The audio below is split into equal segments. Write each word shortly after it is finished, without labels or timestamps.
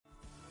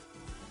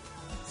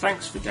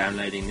Thanks for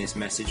downloading this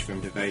message from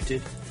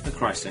Devoted, the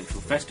Christ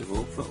Central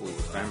Festival for all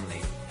the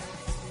family.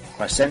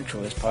 Christ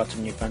Central is part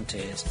of New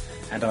Frontiers,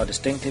 and our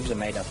distinctives are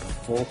made up of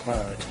 4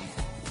 priorities: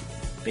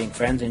 being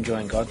friends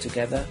enjoying God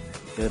together,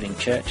 building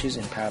churches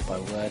empowered by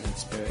word and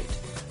spirit,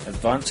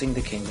 advancing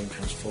the kingdom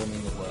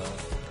transforming the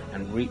world,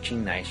 and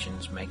reaching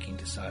nations making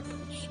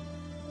disciples.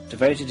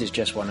 Devoted is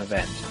just one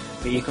event,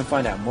 but you can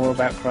find out more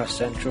about Christ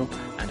Central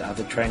and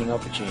other training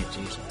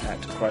opportunities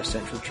at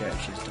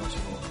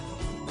christcentralchurches.org.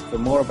 For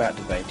more about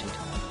Devoted,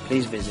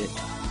 please visit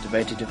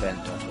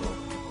devotedevent.org.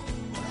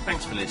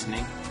 Thanks for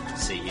listening.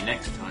 See you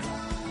next time.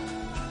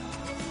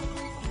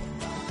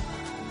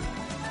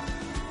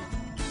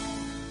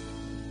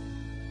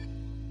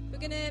 We're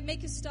going to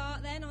make a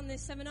start then on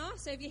this seminar.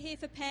 So if you're here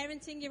for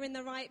parenting, you're in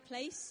the right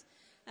place.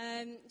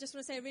 Just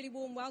want to say a really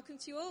warm welcome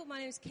to you all. My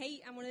name is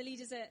Kate. I'm one of the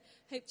leaders at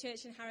Hope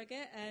Church in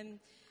Harrogate. And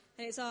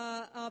it's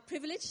our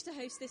privilege to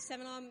host this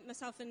seminar.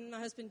 Myself and my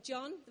husband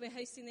John, we're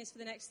hosting this for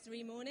the next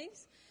 3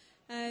 mornings,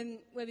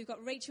 where we've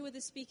got Rachel with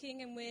us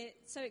speaking, and we're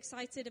so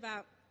excited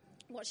about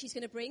what she's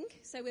going to bring.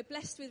 So we're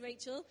blessed with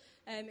Rachel,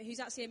 who's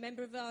actually a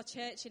member of our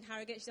church in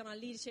Harrogate. She's on our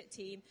leadership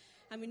team,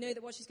 and we know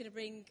that what she's going to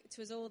bring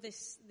to us all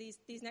these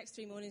next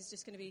 3 mornings is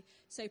just going to be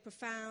so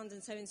profound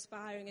and so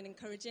inspiring and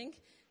encouraging.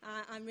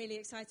 I'm really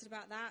excited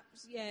about that.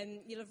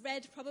 You'll have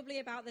read probably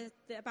about a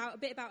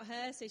bit about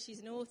her. So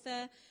she's an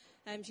author.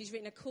 She's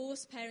written a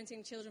course,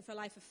 Parenting Children for a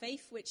Life of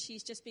Faith, which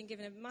she's just been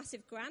given a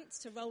massive grant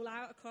to roll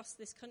out across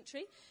this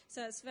country.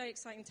 So it's very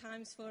exciting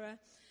times for her.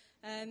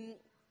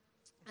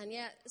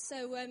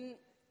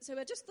 So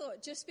I just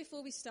thought, just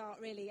before we start,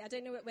 really, I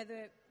don't know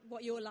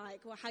what you're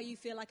like or how you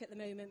feel like at the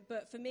moment,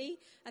 but for me,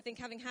 I think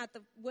having had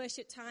the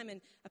worship time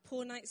and a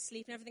poor night's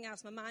sleep and everything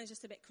else, my mind's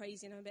just a bit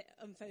crazy and I'm a bit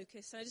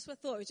unfocused. So I just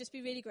thought it would just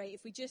be really great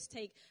if we just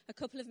take a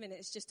couple of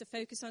minutes just to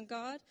focus on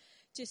God,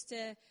 just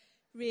to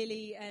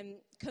really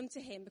come to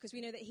him, because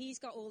we know that he's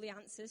got all the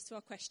answers to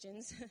our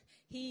questions.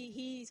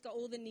 He's got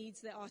all the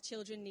needs that our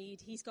children need.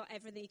 He's got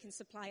everything. He can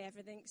supply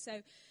everything.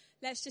 So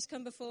let's just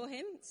come before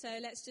him. So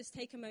let's just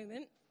take a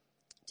moment.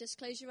 Just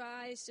close your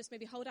eyes. Just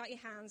maybe hold out your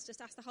hands.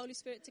 Just ask the Holy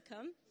Spirit to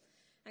come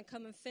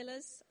and fill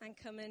us and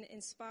come and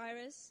inspire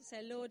us. So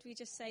Lord, we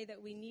just say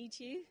that we need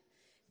you.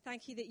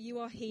 Thank you that you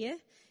are here.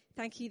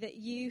 Thank you that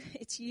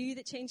it's you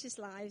that changes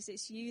lives.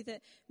 It's you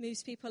that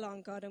moves people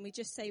on, God. And we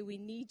just say we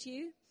need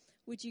you.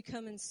 Would you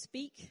come and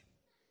speak?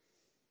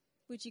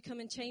 Would you come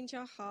and change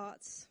our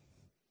hearts?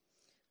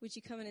 Would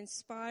you come and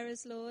inspire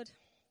us, Lord?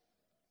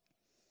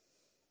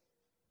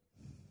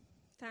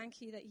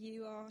 Thank you that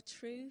you are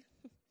true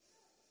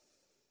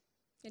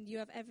and you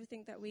have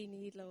everything that we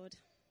need, Lord.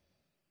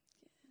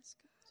 Yes,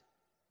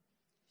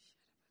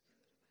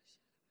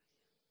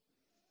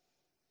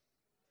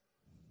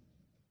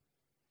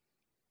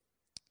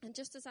 God. And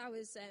just as I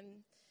was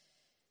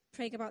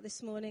praying about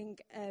this morning,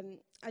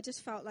 I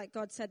just felt like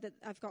God said that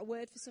I've got a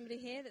word for somebody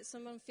here, that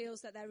someone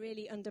feels that they're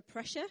really under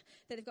pressure,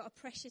 that they've got a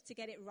pressure to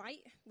get it right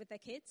with their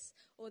kids,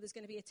 or there's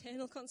going to be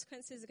eternal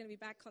consequences, there's going to be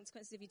bad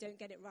consequences if you don't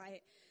get it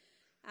right.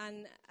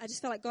 And I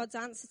just felt like God's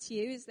answer to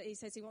you is that he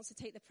says he wants to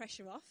take the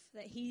pressure off,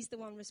 that he's the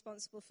one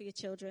responsible for your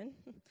children.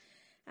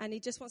 And he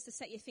just wants to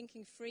set your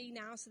thinking free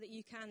now so that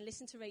you can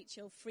listen to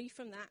Rachel, free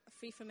from that,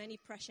 free from any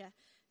pressure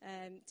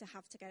to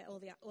have to get it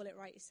all it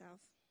right yourself.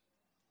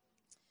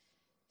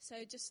 So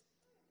just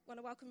want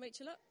to welcome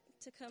Rachel up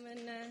to come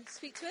and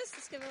speak to us.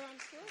 Let's give her a round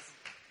of applause.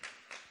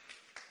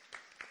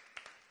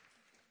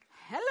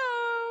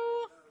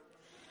 Hello.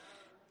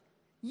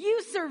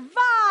 You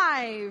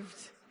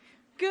survived.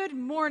 Good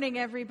morning,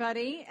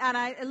 everybody. And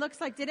it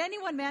looks like, did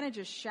anyone manage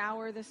a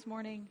shower this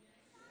morning?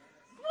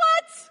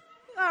 What?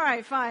 All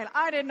right, fine.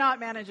 I did not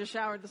manage a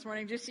shower this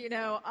morning. Just so you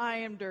know, I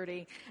am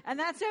dirty. And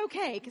that's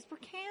okay, because we're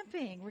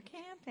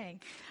camping.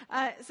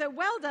 So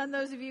well done,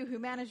 those of you who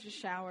managed a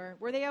shower.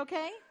 Were they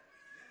okay?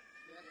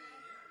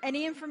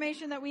 Any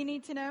information that we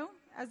need to know?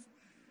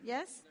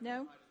 Yes?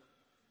 No?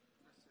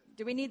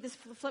 Do we need this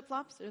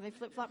flip-flops? Are they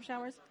flip-flop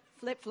showers?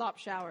 Flip-flop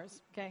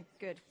showers. Okay,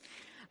 good.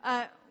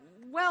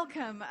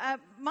 Welcome.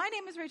 My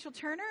name is Rachel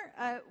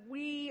Turner.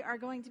 We are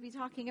going to be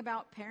talking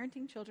about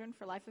parenting children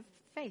for life of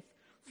faith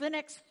for the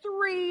next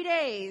 3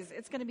 days.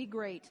 It's going to be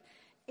great.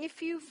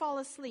 If you fall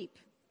asleep,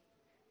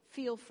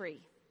 feel free.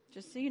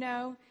 Just so you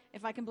know,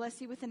 if I can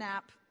bless you with a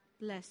nap,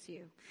 bless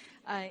you.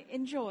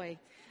 Enjoy.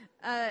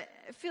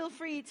 Feel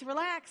free to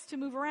relax, to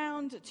move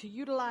around, to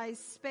utilize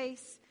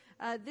space.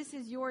 This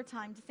is your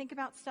time to think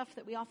about stuff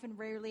that we often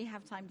rarely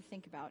have time to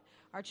think about,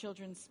 our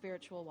children's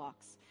spiritual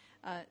walks.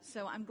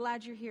 So I'm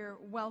glad you're here.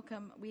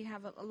 Welcome. We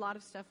have a lot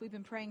of stuff. We've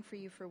been praying for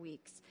you for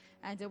weeks.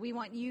 And we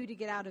want you to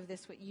get out of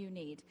this what you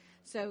need.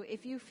 So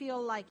if you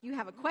feel like you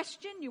have a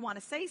question, you want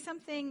to say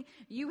something,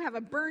 you have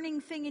a burning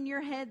thing in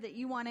your head that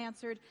you want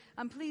answered,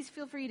 please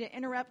feel free to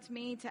interrupt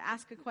me to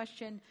ask a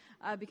question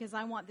because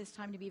I want this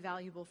time to be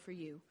valuable for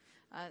you.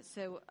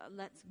 So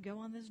let's go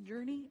on this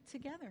journey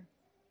together.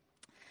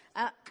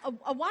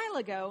 A while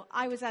ago,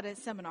 I was at a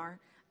seminar.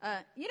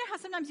 You know how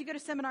sometimes you go to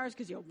seminars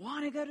because you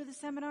want to go to the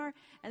seminar,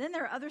 and then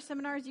there are other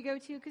seminars you go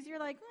to because you're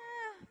like,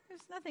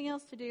 there's nothing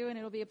else to do, and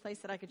it'll be a place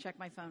that I could check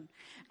my phone.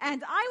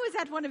 And I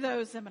was at one of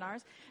those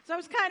seminars, so I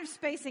was kind of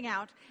spacing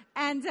out.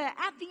 And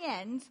at the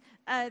end,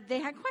 they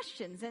had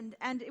questions,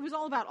 and it was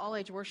all about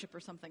all-age worship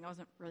or something. I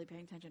wasn't really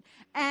paying attention.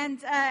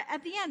 And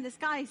at the end, this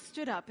guy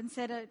stood up and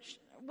said,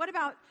 what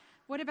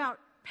about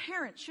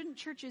parents? Shouldn't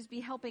churches be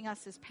helping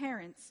us as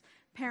parents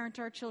parent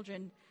our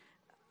children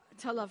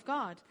to love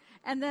God?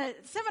 And the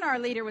seminar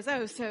leader was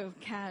so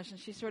cash, and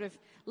she sort of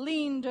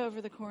leaned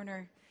over the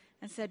corner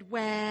and said,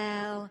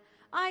 well,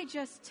 I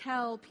just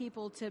tell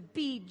people to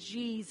be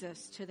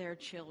Jesus to their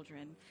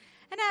children.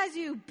 And as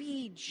you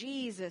be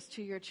Jesus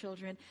to your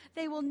children,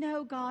 they will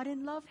know God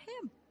and love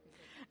him.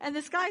 And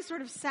this guy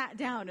sort of sat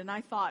down, and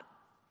I thought,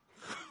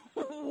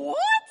 what?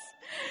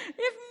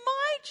 If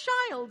my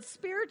child's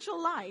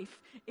spiritual life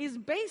is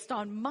based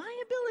on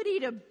my ability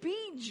to be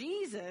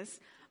Jesus,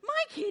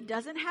 my kid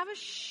doesn't have a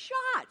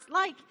shot.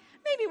 Like,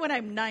 maybe when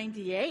I'm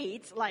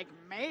 98,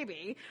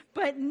 maybe,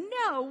 but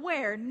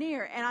nowhere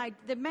near. And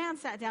the man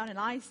sat down and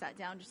I sat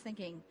down just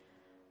thinking,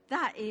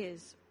 that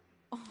is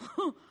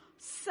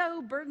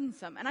so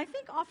burdensome. And I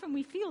think often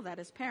we feel that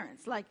as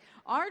parents. Like,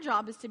 our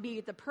job is to be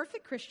the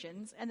perfect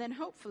Christians, and then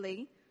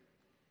hopefully,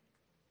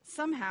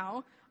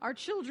 somehow, our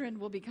children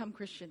will become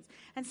Christians.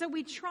 And so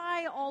we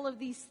try all of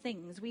these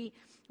things. We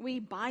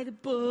buy the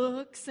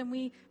books,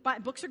 and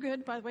books are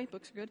good, by the way,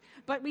 books are good.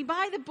 But we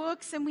buy the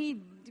books, and we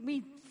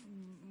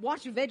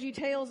watch Veggie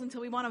Tales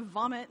until we want to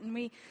vomit, and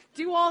we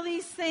do all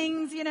these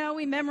things,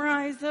 we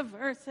memorize the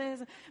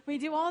verses. We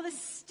do all this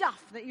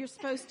stuff that you're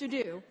supposed to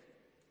do.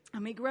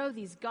 And we grow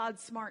these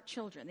God-smart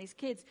children, these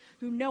kids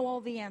who know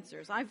all the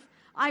answers.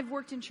 I've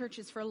worked in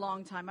churches for a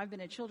long time. I've been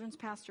a children's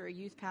pastor, a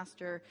youth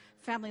pastor,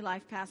 family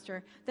life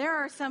pastor. There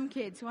are some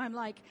kids who I'm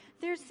like,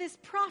 there's this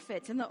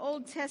prophet in the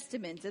Old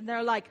Testament, and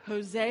they're like,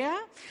 Hosea?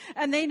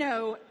 And they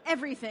know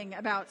everything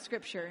about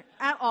Scripture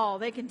at all.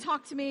 They can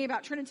talk to me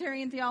about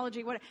Trinitarian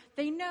theology.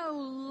 They know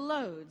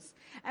loads.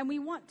 And we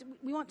want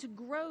to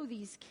grow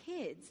these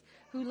kids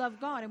who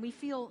love God, and we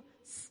feel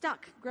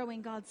stuck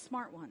growing God's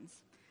smart ones.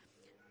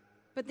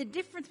 But the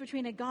difference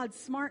between a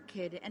God-smart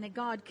kid and a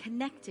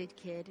God-connected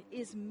kid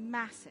is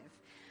massive.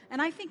 And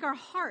I think our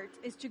heart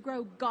is to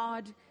grow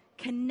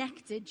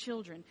God-connected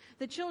children.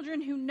 The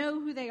children who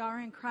know who they are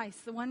in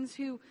Christ. The ones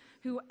who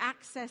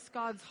access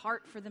God's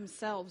heart for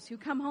themselves. Who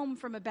come home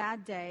from a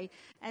bad day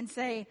and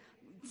say,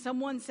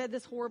 someone said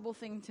this horrible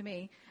thing to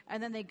me.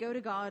 And then they go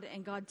to God,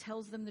 and God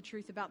tells them the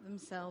truth about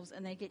themselves,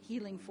 and they get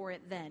healing for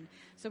it then.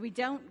 So we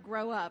don't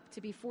grow up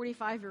to be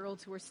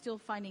 45-year-olds who are still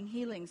finding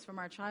healings from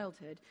our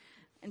childhood.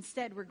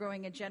 Instead, we're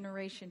growing a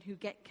generation who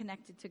get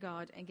connected to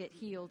God and get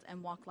healed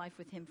and walk life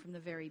with him from the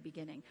very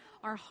beginning.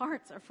 Our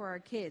hearts are for our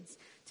kids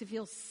to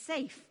feel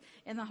safe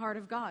in the heart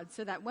of God,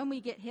 so that when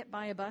we get hit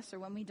by a bus or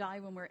when we die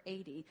when we're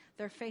 80,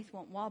 their faith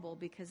won't wobble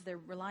because their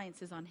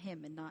reliance is on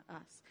him and not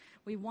us.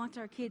 We want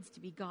our kids to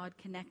be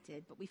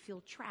God-connected, but we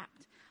feel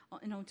trapped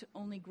into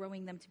only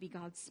growing them to be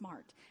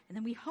God-smart. And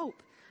then we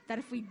hope that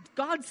if we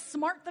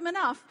God-smart them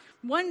enough,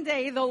 one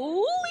day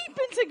they'll leap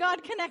into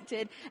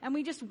God-connected, and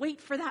we just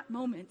wait for that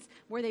moment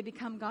where they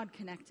become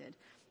God-connected.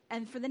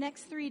 And for the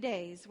next 3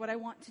 days, what I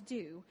want to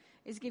do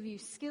is give you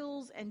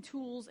skills and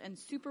tools and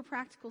super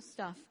practical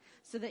stuff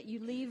so that you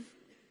leave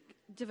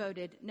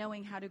Devoted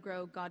knowing how to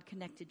grow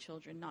God-connected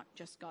children, not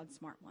just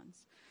God-smart ones.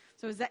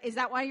 So is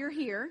that why you're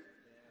here?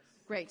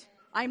 Yes. Great.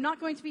 I'm not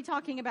going to be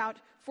talking about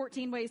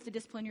 14 ways to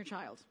discipline your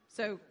child.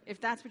 So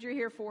if that's what you're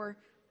here for,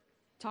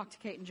 talk to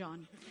Kate and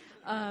John.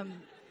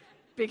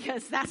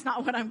 Because that's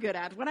not what I'm good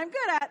at. What I'm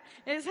good at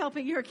is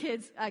helping your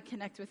kids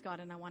connect with God,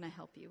 and I want to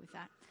help you with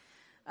that.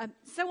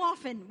 So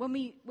often when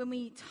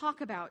we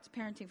talk about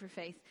parenting for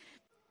faith,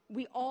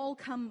 we all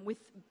come with,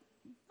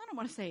 I don't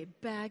want to say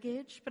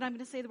baggage, but I'm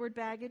going to say the word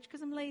baggage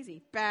because I'm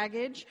lazy.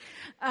 Baggage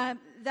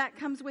that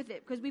comes with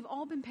it, because we've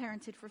all been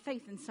parented for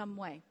faith in some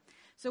way.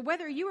 So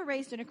whether you were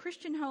raised in a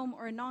Christian home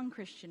or a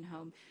non-Christian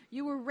home,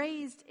 you were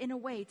raised in a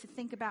way to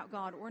think about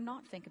God or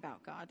not think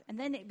about God. And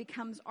then it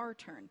becomes our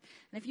turn.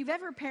 And if you've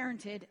ever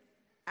parented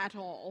at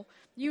all,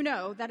 you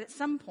know that at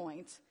some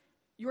point,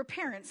 your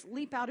parents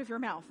leap out of your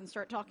mouth and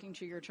start talking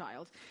to your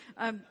child.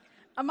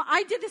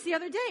 I did this the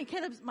other day.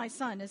 Caleb, my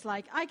son, is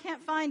like, I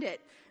can't find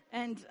it.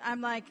 And I'm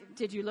like,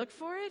 did you look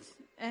for it?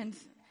 And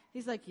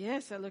he's like,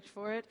 yes, I looked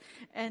for it.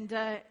 And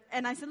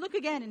I said, look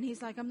again. And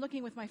he's like, I'm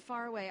looking with my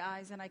faraway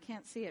eyes, and I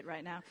can't see it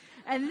right now.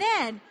 And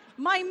then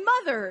my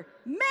mother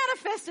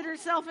manifested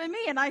herself in me.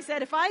 And I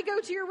said, if I go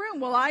to your room,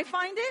 will I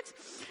find it?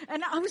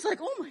 And I was like,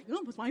 oh, my God,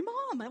 it was my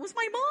mom. That was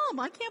my mom.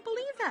 I can't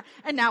believe that.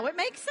 And now it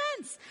makes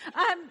sense.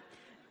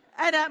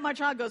 And my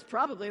child goes,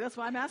 probably. That's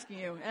why I'm asking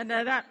you. And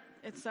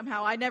it's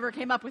somehow I never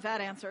came up with that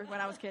answer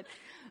when I was a kid.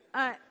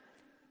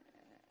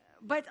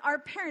 But our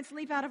parents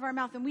leap out of our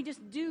mouth, and we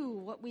just do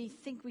what we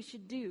think we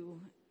should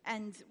do.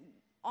 And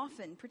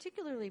often,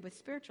 particularly with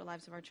spiritual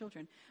lives of our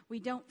children, we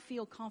don't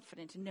feel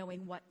confident in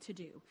knowing what to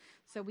do.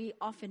 So we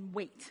often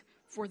wait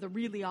for the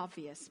really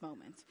obvious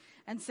moment.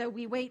 And so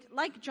we wait,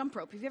 like jump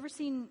rope. Have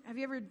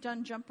you ever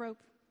done jump rope?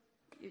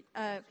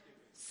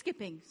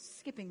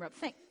 skipping rope.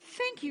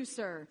 Thank you,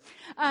 sir.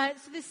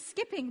 So this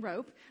skipping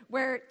rope,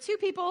 where two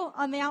people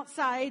on the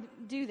outside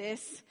do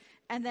this,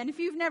 and then if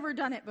you've never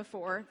done it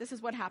before, this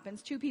is what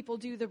happens. Two people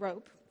do the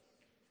rope,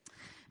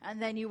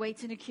 and then you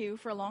wait in a queue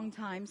for a long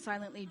time,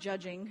 silently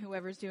judging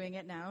whoever's doing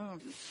it now.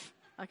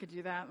 I could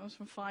do that. That's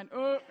fine.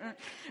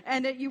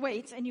 And you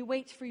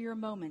wait for your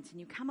moment, and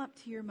you come up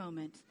to your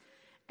moment,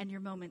 and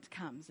your moment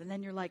comes, and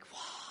then you're like,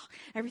 wow,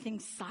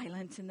 everything's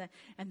silent,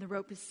 and the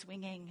rope is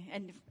swinging.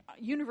 And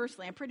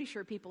universally, I'm pretty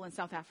sure people in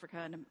South Africa,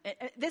 and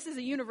this is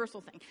a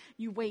universal thing.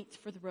 You wait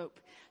for the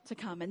rope to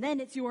come, and then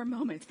it's your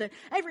moment. The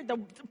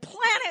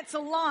planets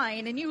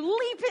align, and you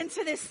leap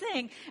into this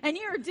thing, and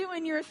you're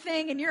doing your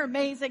thing, and you're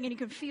amazing, and you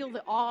can feel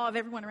the awe of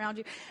everyone around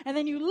you. And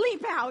then you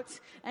leap out,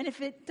 and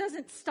if it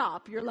doesn't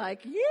stop, you're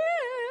like,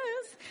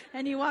 yes!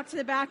 And you walk to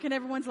the back, and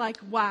everyone's like,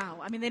 wow.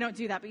 I mean, they don't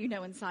do that, but you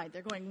know inside.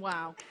 They're going,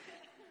 wow.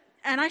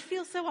 And I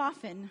feel so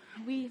often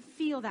we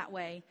feel that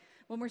way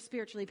when we're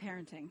spiritually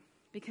parenting,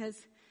 because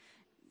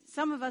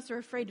some of us are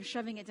afraid of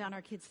shoving it down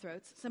our kids'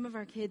 throats. Some of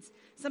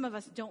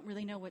us don't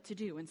really know what to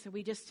do. And so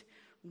we just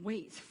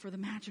wait for the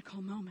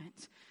magical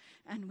moment.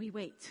 And we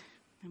wait.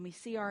 And we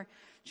see our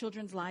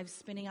children's lives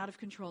spinning out of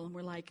control. And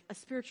we're like, a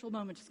spiritual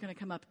moment is going to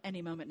come up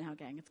any moment now,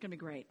 gang. It's going to be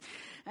great.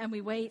 And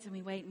we wait and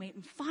we wait and wait.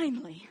 And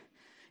finally,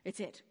 it's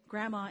it.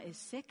 Grandma is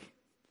sick.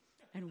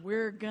 And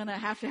we're going to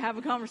have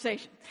a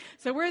conversation.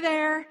 So we're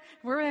there,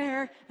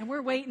 and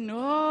we're waiting.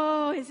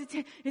 Oh, is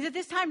it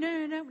this time?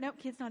 No,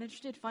 kid's not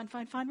interested. Fine.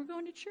 We're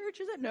going to church.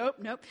 Is it? Nope.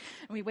 And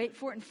we wait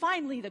for it. And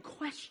finally, the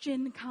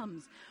question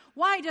comes.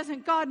 Why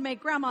doesn't God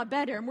make grandma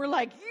better? And we're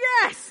like,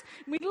 yes!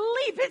 We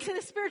leap into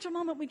the spiritual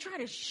moment. We try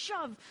to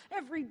shove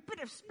every bit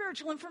of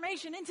spiritual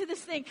information into this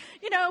thing.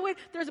 You know,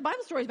 there's a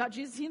Bible story about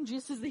Jesus.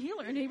 Jesus is the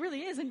healer, and he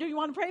really is. And do you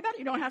want to pray about it?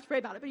 You don't have to pray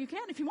about it, but you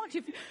can if you want to.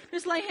 If you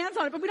just lay hands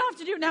on it. But we don't have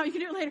to do it now. You can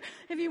do it later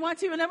if you want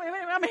to. And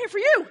I'm here for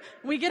you.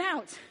 We get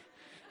out.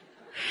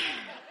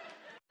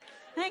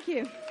 Thank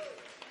you.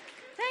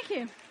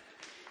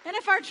 And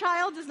if our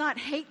child does not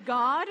hate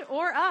God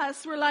or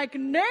us, we're like,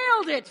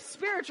 nailed it,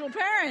 spiritual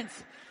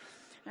parents.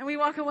 And we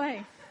walk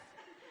away.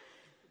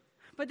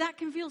 But that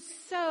can feel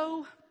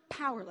so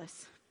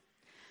powerless.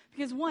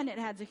 Because one, it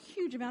adds a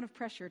huge amount of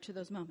pressure to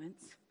those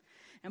moments.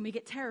 And we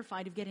get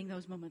terrified of getting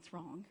those moments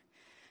wrong.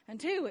 And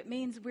two, it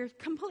means we're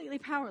completely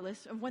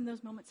powerless of when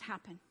those moments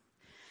happen.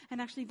 And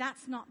actually,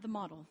 that's not the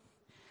model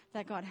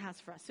that God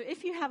has for us. So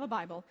if you have a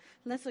Bible,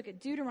 let's look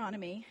at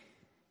Deuteronomy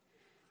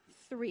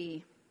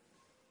 3.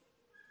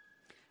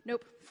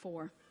 Nope,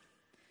 4.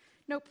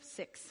 Nope,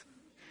 6.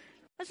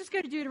 Let's just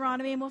go to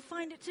Deuteronomy and we'll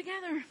find it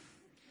together.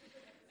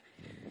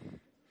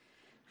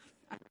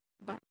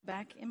 I'm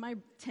back in my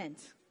tent,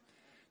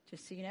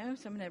 just so you know.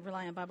 So I'm going to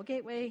rely on Bible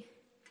Gateway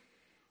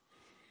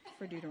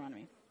for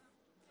Deuteronomy.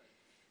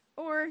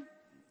 Or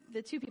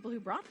the two people who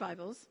brought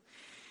Bibles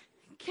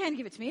can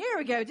give it to me. Here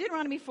we go,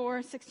 Deuteronomy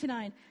 4,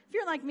 6-9. If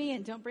you're like me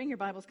and don't bring your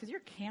Bibles because you're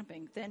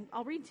camping, then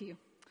I'll read to you.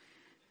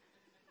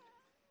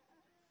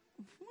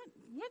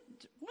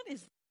 What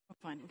is... Oh,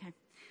 fine, okay.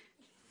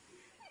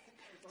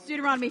 It's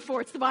Deuteronomy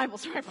 4. It's the Bible.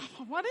 Sorry.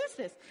 What is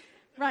this?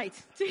 Right.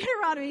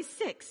 Deuteronomy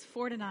 6,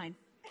 4-9.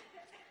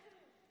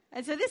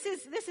 And so this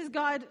is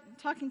God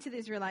talking to the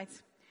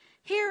Israelites.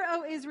 Hear,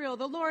 O Israel,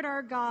 the Lord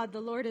our God, the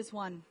Lord is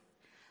one.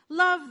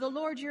 Love the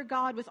Lord your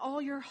God with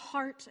all your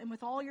heart and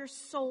with all your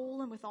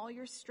soul and with all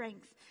your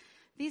strength.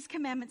 These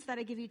commandments that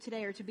I give you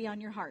today are to be on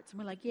your hearts. And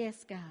we're like,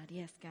 yes, God,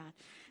 yes, God.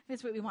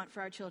 That's what we want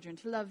for our children,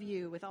 to love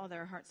you with all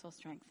their heart, soul,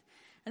 strength.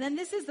 And then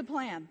this is the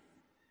plan.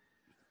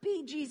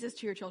 Be Jesus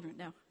to your children.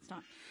 No, it's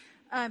not.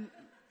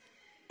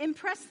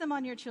 Impress them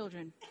on your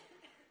children.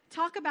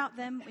 Talk about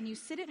them when you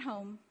sit at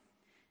home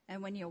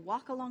and when you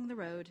walk along the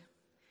road,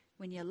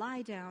 when you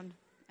lie down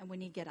and when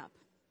you get up.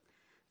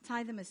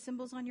 Tie them as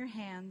symbols on your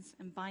hands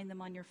and bind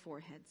them on your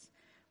foreheads.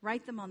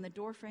 Write them on the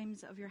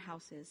doorframes of your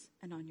houses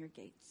and on your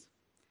gates.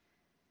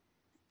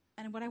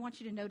 And what I want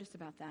you to notice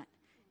about that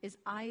is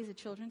I, as a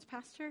children's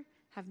pastor,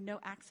 have no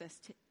access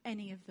to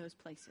any of those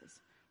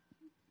places.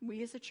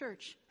 We as a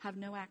church have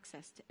no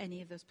access to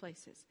any of those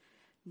places.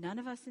 None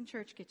of us in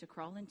church get to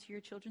crawl into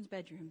your children's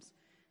bedrooms,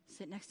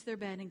 sit next to their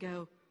bed and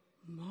go,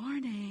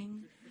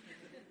 morning,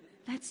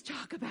 let's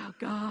talk about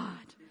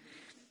God.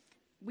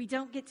 We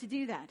don't get to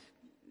do that.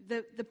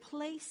 The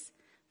place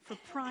for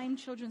prime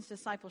children's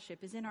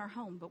discipleship is in our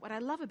home. But what I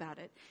love about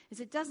it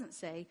is it doesn't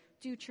say,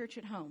 do church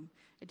at home.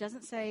 It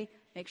doesn't say,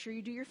 make sure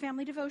you do your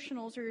family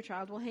devotionals or your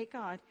child will hate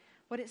God.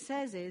 What it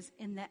says is,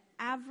 in the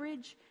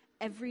average,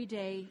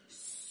 everyday,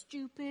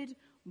 stupid,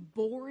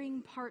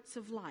 boring parts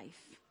of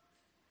life,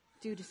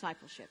 do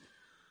discipleship.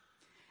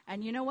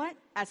 And you know what?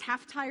 As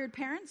half-tired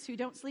parents who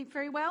don't sleep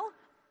very well,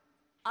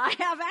 I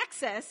have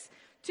access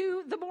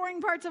to the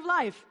boring parts of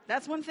life.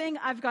 That's one thing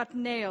I've got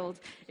nailed,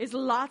 is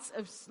lots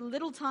of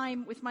little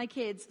time with my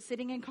kids,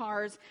 sitting in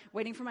cars,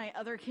 waiting for my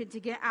other kid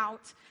to get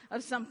out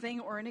of something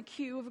or in a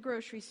queue of a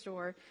grocery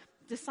store.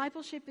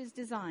 Discipleship is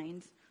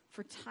designed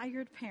for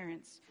tired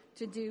parents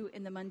to do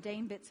in the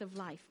mundane bits of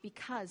life,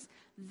 because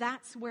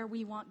that's where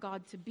we want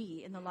God to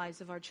be in the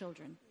lives of our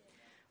children.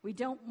 We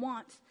don't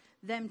want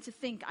them to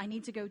think, I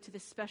need to go to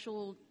this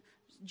special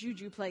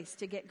juju place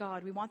to get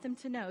God. We want them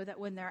to know that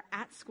when they're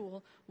at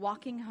school,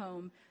 walking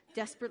home,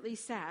 desperately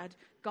sad,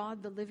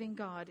 God, the living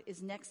God,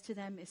 is next to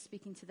them, is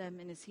speaking to them,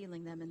 and is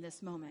healing them in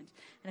this moment.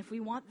 And if we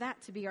want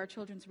that to be our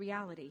children's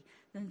reality,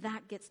 then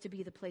that gets to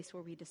be the place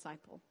where we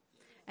disciple.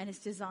 And it's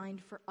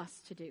designed for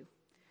us to do.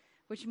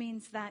 Which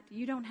means that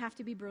you don't have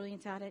to be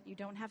brilliant at it. You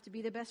don't have to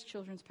be the best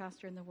children's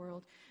pastor in the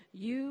world.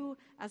 You,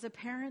 as a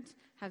parent,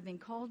 have been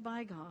called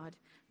by God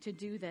to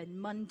do the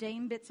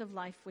mundane bits of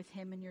life with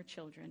him and your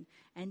children.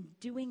 And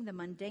doing the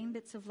mundane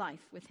bits of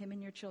life with him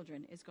and your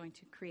children is going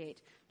to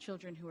create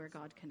children who are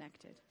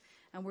God-connected.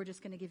 And we're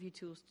just going to give you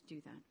tools to do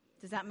that.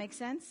 Does that make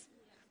sense?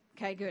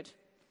 Okay, good.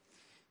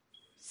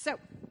 So,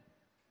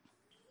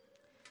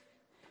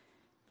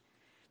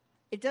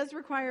 it does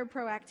require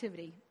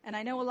proactivity. And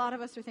I know a lot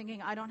of us are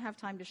thinking, I don't have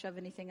time to shove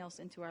anything else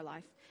into our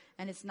life.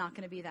 And it's not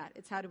going to be that.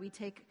 It's how do we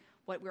take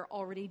what we're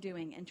already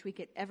doing and tweak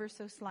it ever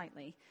so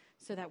slightly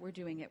so that we're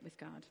doing it with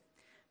God.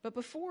 But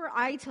before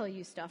I tell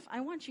you stuff,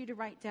 I want you to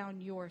write down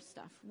your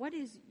stuff. What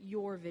is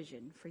your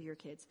vision for your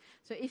kids?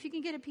 So if you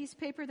can get a piece of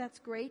paper, that's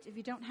great. If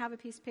you don't have a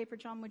piece of paper,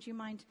 John, would you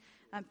mind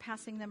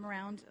passing them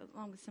around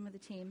along with some of the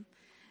team?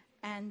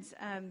 And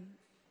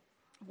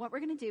what we're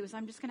going to do is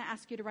I'm just going to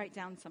ask you to write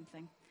down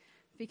something.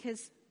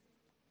 Because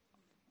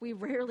we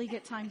rarely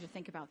get time to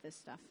think about this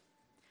stuff.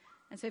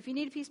 And so if you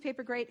need a piece of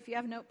paper, great. If you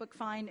have a notebook,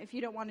 fine. If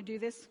you don't want to do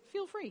this,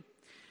 feel free.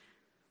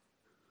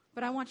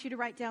 But I want you to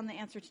write down the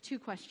answer to 2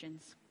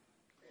 questions.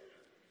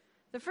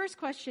 The first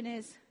question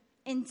is,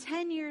 in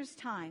 10 years'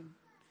 time,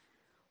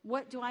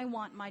 what do I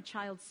want my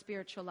child's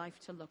spiritual life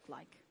to look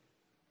like?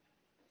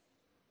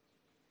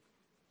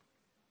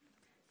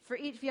 For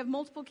each, if you have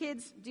multiple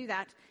kids, do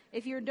that.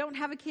 If you don't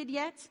have a kid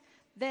yet,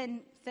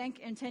 then think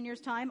in 10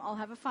 years' time, I'll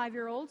have a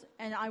 5-year-old,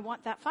 and I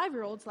want that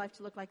 5-year-old's life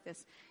to look like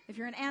this. If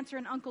you're an aunt or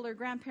an uncle or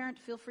grandparent,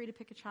 feel free to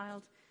pick a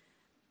child.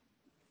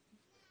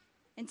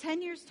 In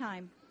 10 years'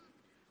 time,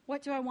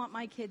 what do I want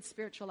my kid's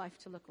spiritual life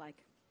to look like?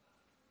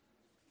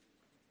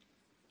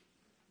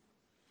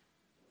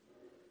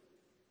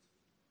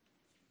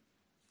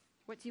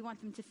 What do you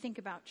want them to think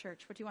about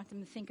church? What do you want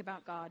them to think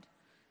about God?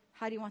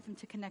 How do you want them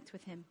to connect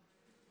with him?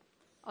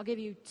 I'll give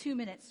you 2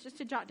 minutes just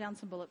to jot down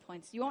some bullet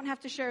points. You won't have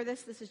to share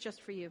this. This is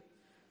just for you.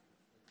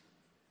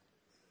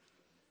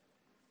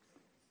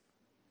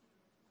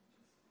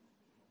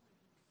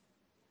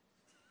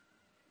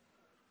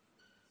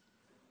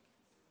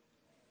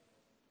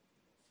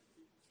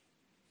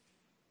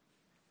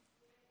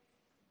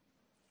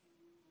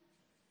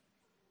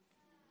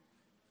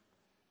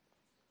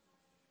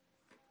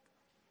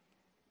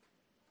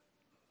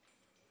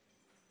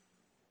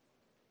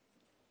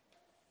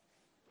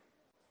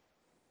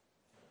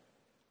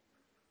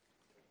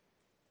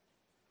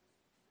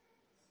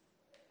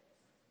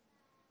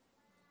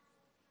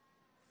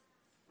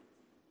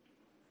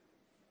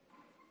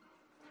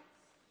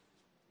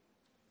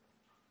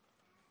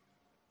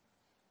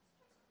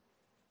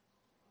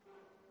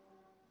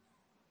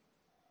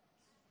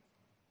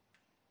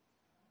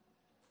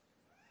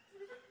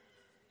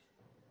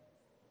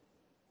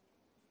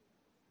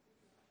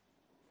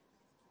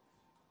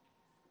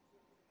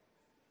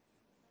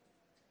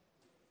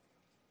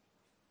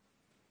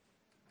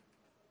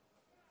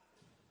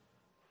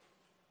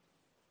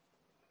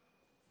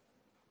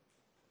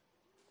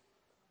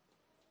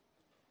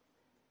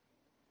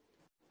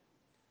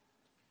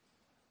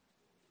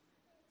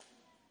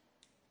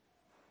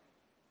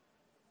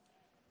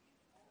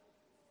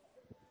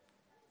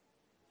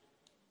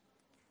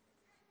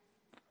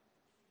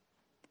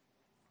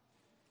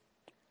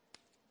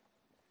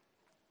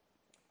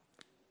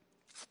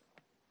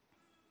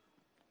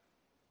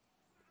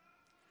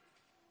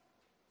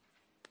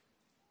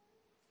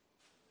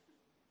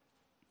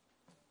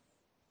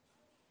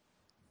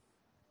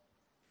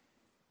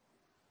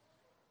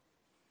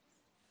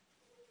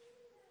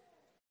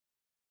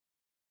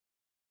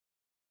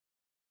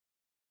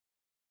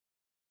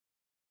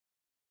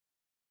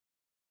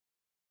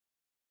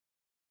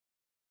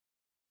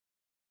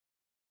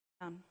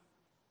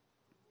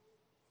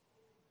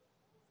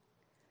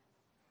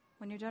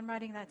 When you're done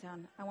writing that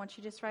down, I want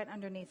you to just write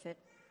underneath it,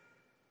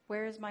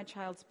 where is my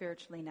child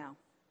spiritually now?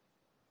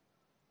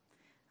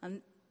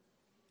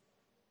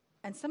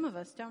 And some of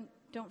us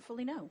don't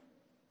fully know,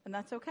 and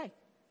that's okay.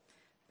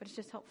 But it's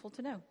just helpful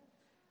to know.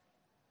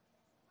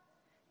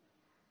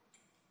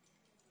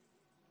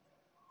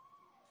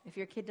 If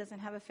your kid doesn't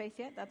have a faith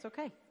yet, that's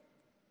okay.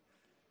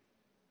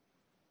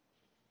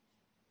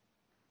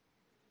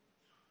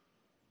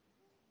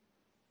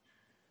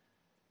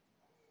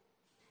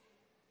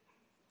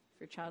 If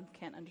your child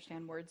can't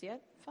understand words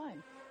yet,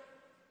 fine.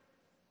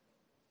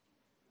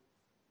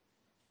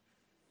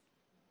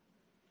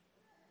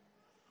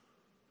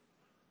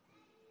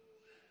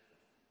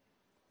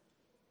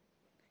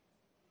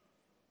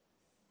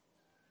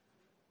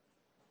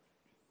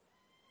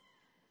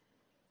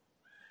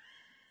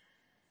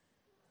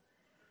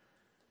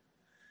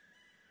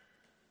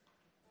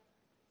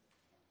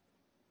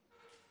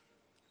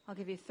 I'll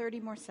give you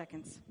 30 more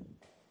seconds.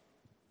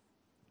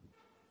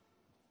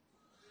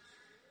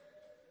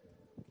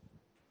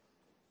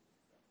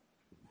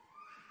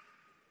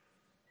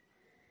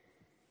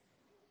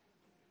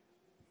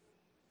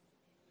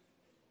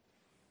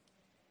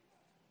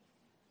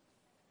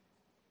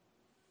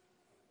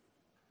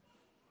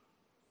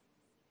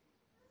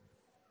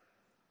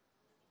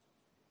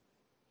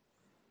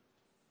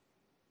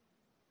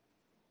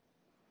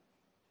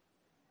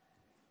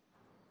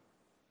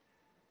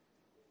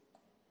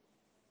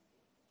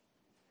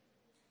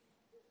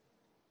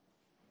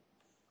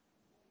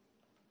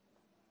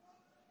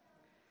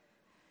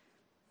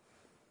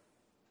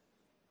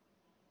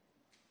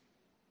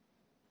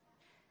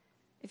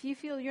 If you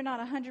feel you're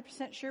not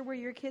 100% sure where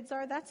your kids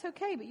are, that's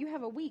okay, but you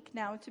have a week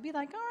now to be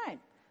like, all right,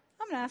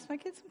 I'm going to ask my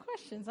kids some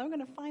questions. I'm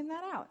going to find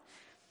that out.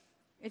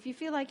 If you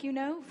feel like you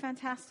know,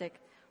 fantastic.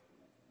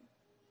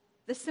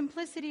 The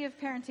simplicity of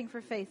parenting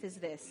for faith is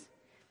this.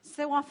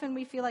 So often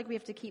we feel like we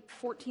have to keep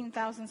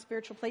 14,000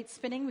 spiritual plates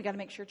spinning. We got to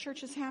make sure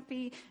church is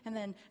happy, and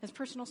then there's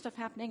personal stuff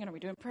happening, and are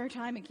we doing prayer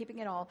time and keeping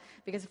it all?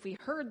 Because if we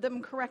heard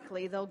them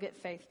correctly, they'll get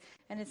faith.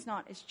 And it's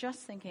not. It's just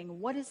thinking,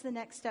 what is the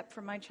next step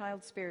for my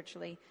child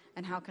spiritually,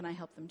 and how can I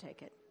help them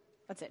take it?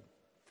 That's it.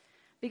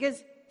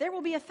 Because there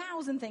will be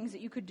 1,000 things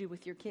that you could do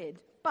with your kid,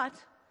 but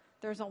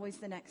there's always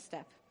the next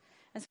step.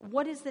 And so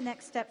what is the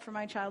next step for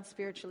my child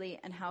spiritually,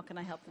 and how can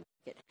I help them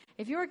take it?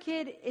 If your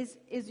kid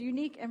is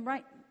unique and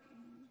right...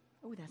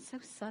 Oh, that's so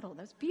subtle.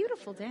 That was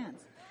beautiful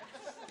dance.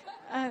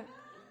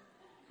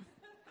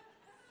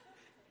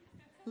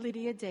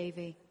 Lydia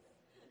Davy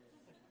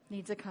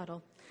needs a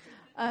cuddle.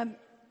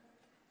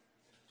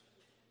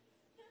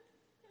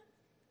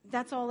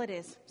 That's all it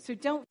is. So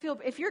don't feel,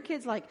 if your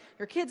kid's like,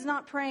 your kid's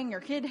not praying, your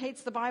kid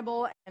hates the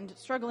Bible and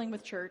struggling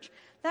with church,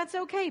 that's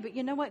okay. But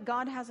you know what?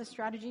 God has a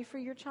strategy for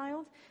your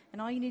child.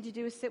 And all you need to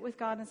do is sit with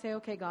God and say,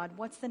 okay, God,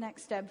 what's the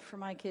next step for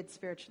my kid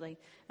spiritually?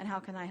 And how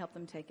can I help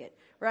them take it?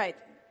 Right.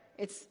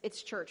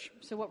 It's church.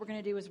 So what we're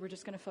going to do is we're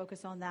just going to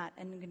focus on that,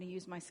 and I'm going to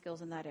use my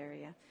skills in that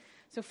area.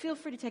 So feel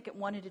free to take it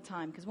one at a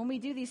time, because when we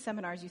do these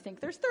seminars, you think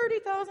there's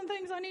 30,000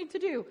 things I need to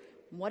do.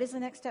 What is the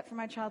next step for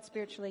my child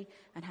spiritually,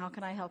 and how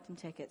can I help them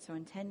take it? So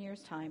in 10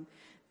 years' time,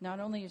 not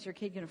only is your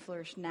kid going to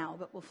flourish now,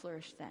 but will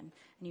flourish then,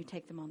 and you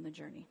take them on the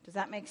journey. Does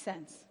that make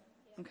sense?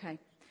 Okay.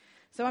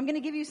 So I'm going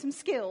to give you some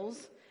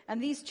skills, and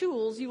these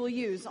tools you will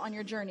use on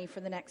your journey for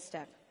the next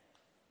step.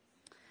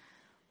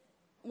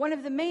 One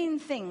of the main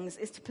things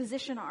is to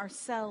position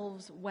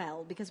ourselves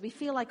well, because we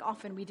feel like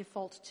often we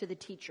default to the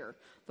teacher,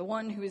 the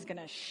one who is going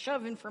to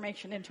shove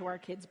information into our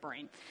kid's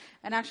brain.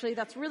 And actually,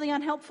 that's really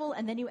unhelpful,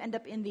 and then you end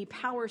up in the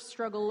power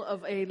struggle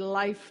of a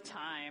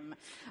lifetime,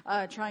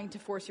 trying to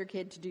force your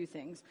kid to do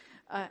things.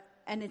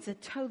 And it's a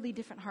totally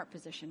different heart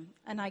position.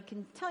 And I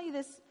can tell you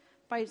this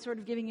by sort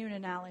of giving you an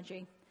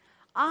analogy.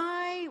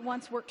 I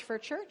once worked for a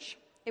church.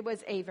 It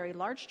was a very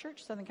large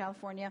church, Southern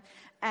California,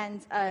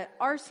 and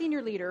our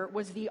senior leader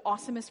was the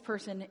awesomest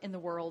person in the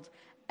world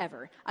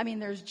ever. I mean,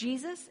 there's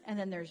Jesus, and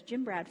then there's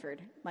Jim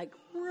Bradford, like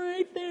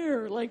right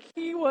there. Like,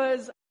 he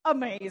was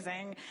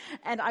amazing.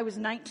 And I was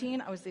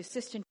 19. I was the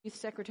assistant youth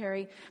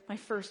secretary, my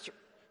first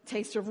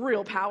taste of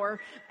real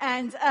power.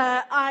 And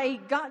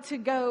I got to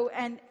go,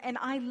 and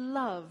I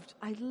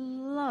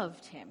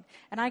loved him.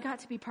 And I got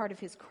to be part of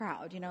his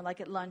crowd. You know, like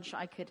at lunch,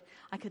 I could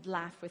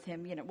laugh with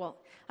him. You know, well,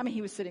 I mean,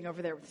 he was sitting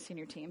over there with the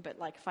senior team, but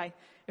like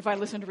if I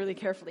listened really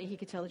carefully, he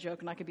could tell a joke,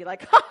 and I could be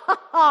like, ha ha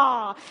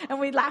ha, and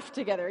we'd laugh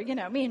together. You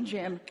know, me and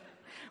Jim.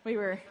 We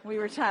were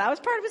chatting. I was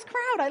part of his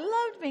crowd. I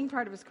loved being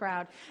part of his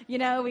crowd. You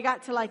know, we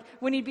got to like,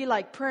 when he'd be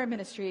like prayer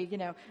ministry, you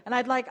know, and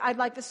I'd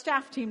like the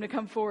staff team to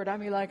come forward. I'd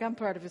be like, I'm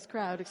part of his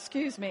crowd.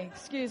 Excuse me.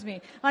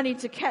 I need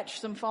to catch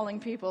some falling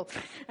people.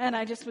 And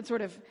I just would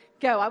sort of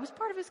go. I was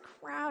part of his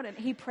crowd, and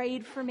he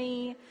prayed for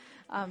me.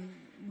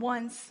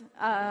 Once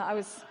I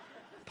was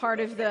part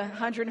of the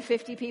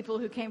 150 people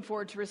who came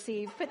forward to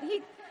receive, but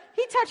he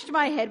touched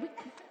my head.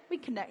 We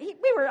connect.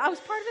 I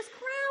was part of his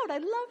crowd. I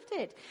loved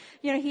it.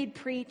 You know, he'd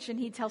preach and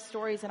he'd tell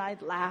stories, and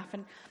I'd laugh,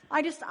 and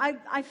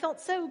I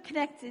felt so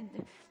connected.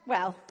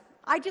 Well,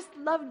 I just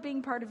loved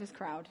being part of his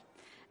crowd.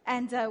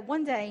 And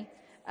one day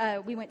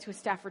we went to a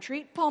staff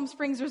retreat, Palm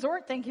Springs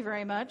Resort. Thank you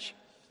very much.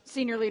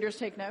 Senior leaders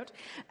take note.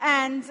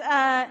 And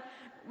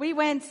we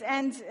went,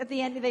 and at the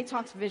end, they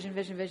talked vision,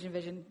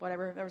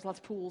 whatever. There was lots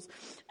of pools.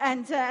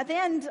 And at the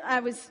end,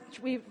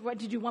 we went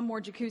to do one more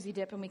jacuzzi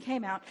dip, and we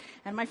came out,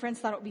 and my friends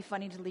thought it would be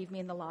funny to leave me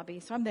in the lobby.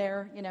 So I'm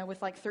there, you know,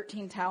 with like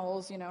 13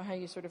 towels, you know, how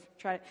you sort of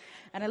try it.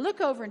 And I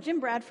look over, and Jim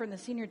Bradford and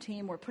the senior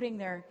team were putting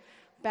their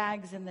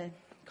bags in the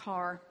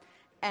car,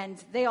 and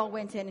they all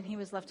went in, and he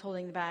was left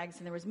holding the bags,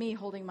 and there was me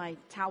holding my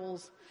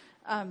towels.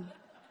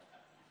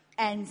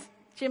 And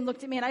Jim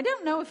looked at me, and I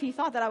don't know if he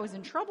thought that I was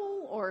in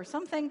trouble or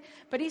something,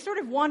 but he sort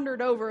of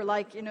wandered over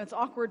like, you know, it's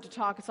awkward to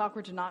talk, it's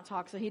awkward to not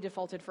talk, so he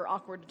defaulted for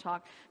awkward to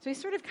talk. So he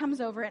sort of comes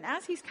over, and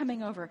as he's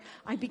coming over,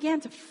 I began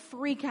to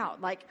freak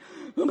out, like,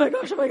 oh my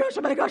gosh,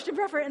 Jim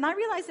Bradford. And I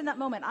realized in that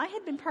moment, I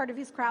had been part of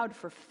his crowd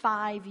for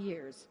 5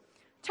 years.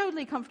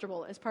 Totally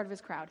comfortable as part of his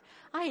crowd.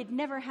 I had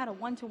never had a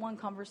one-to-one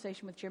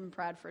conversation with Jim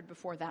Bradford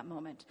before that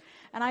moment.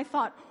 And I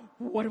thought,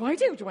 what do I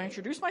do? Do I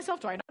introduce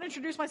myself? Do I not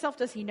introduce myself?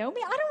 Does he know me?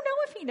 I don't know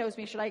if he knows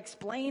me. Should I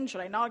explain?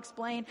 Should I not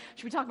explain?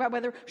 Should we talk about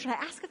should I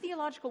ask a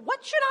theological?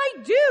 What should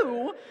I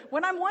do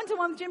when I'm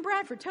one-to-one with Jim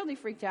Bradford? Totally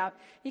freaked out.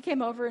 He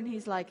came over, and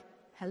he's like,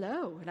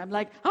 hello. And I'm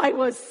like, I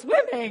was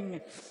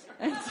swimming.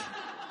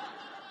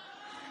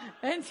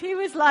 And he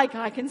was like,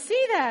 I can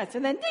see that.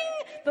 And then ding,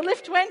 the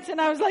lift went,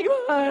 and I was like,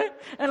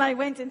 what? And I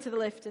went into the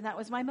lift, and that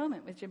was my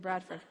moment with Jim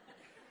Bradford.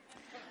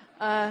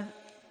 But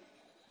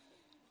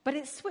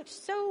it switched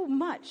so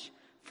much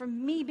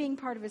from me being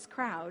part of his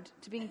crowd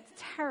to being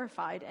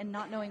terrified and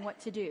not knowing what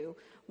to do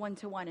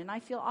one-to-one. And I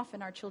feel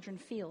often our children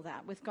feel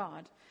that with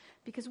God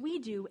because we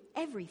do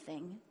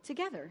everything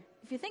together.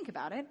 If you think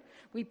about it,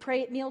 we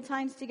pray at meal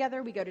times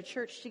together, we go to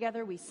church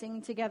together, we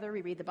sing together,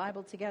 we read the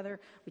Bible together,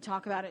 we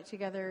talk about it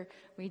together,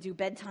 we do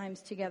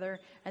bedtimes together,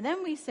 and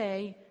then we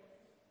say,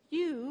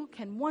 you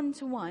can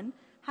one-to-one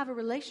have a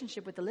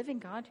relationship with the living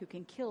God who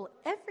can kill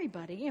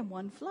everybody in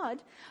one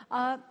flood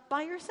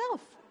by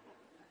yourself.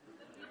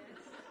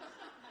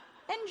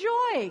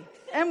 Enjoy.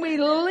 And we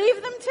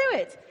leave them to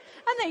it.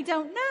 And they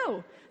don't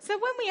know. So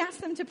when we ask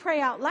them to pray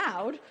out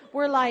loud,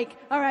 we're like,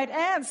 all right,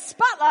 and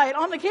spotlight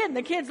on the kid. And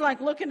the kid's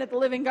like looking at the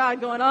living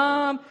God going,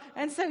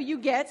 And so you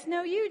get,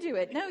 no, you do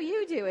it. No,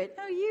 you do it.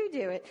 No, you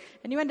do it.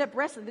 And you end up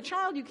wrestling. The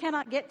child, you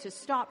cannot get to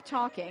stop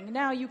talking.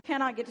 Now you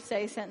cannot get to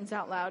say a sentence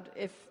out loud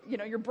if,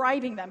 you're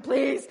bribing them.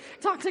 Please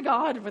talk to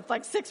God with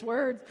like 6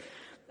 words.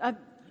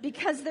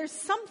 Because there's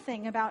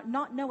something about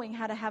not knowing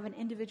how to have an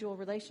individual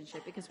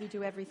relationship because we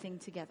do everything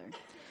together.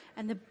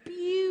 And the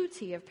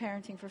beauty of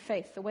parenting for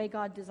faith, the way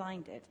God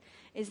designed it,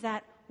 is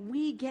that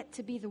we get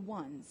to be the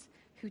ones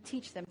who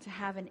teach them to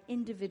have an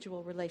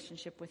individual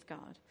relationship with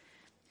God.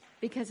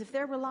 Because if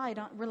they're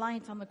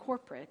reliant on the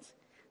corporate,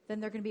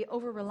 then they're going to be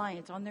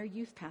over-reliant on their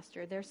youth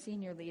pastor, their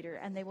senior leader,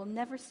 and they will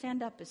never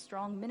stand up as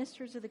strong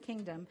ministers of the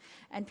kingdom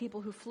and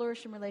people who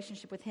flourish in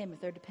relationship with Him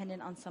if they're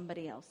dependent on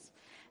somebody else.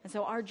 And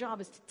so our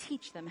job is to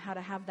teach them how to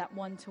have that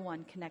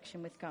one-to-one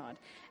connection with God.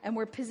 And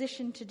we're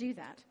positioned to do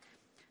that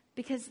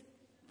because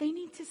they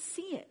need to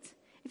see it.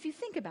 If you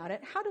think about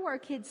it, how do our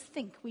kids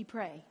think we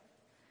pray?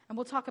 And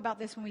we'll talk about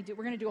this when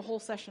we're going to do a whole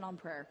session on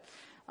prayer.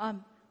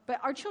 But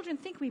our children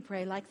think we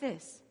pray like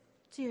this.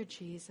 Dear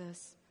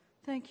Jesus,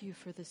 thank you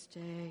for this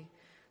day.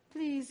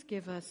 Please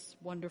give us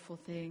wonderful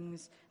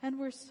things, and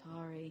we're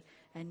sorry.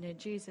 And in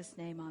Jesus'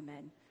 name,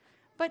 amen.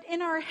 But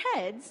in our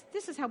heads,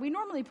 this is how we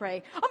normally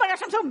pray. Oh my gosh,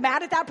 I'm so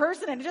mad at that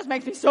person, and it just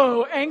makes me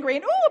so angry.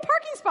 And a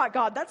parking spot,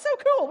 God, that's so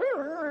cool.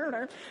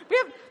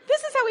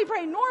 This is how we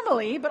pray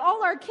normally, but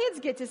all our kids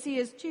get to see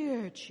is,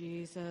 dear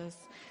Jesus.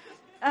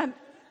 And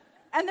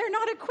they're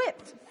not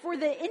equipped for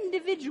the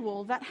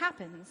individual that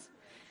happens.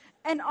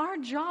 And our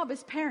job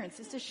as parents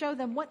is to show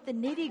them what the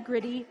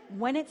nitty-gritty,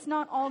 when it's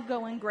not all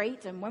going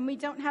great, and when we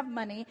don't have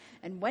money,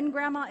 and when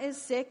grandma is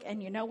sick,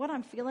 and you know what,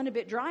 I'm feeling a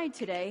bit dry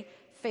today,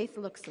 faith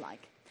looks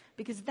like.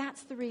 Because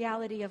that's the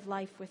reality of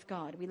life with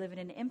God. We live in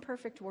an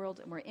imperfect world,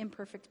 and we're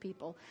imperfect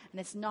people, and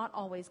it's not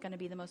always going to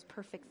be the most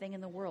perfect thing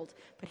in the world.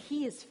 But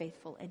He is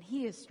faithful, and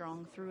He is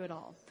strong through it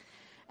all.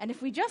 And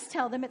if we just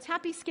tell them it's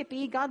happy,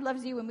 skippy, God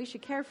loves you, and we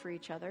should care for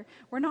each other,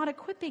 we're not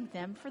equipping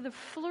them for the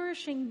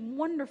flourishing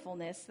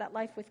wonderfulness that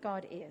life with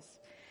God is.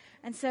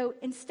 And so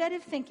instead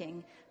of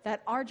thinking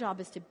that our job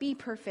is to be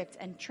perfect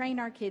and train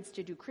our kids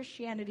to do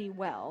Christianity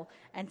well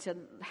and to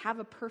have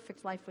a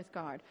perfect life with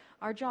God,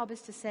 our job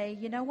is to say,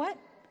 you know what?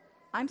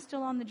 I'm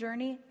still on the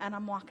journey, and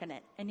I'm walking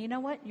it. And you know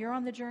what? You're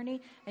on the journey,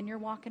 and you're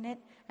walking it,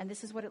 and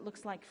this is what it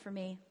looks like for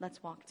me.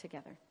 Let's walk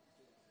together.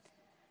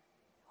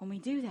 When we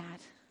do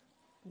that,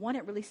 one,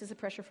 it releases the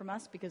pressure from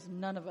us because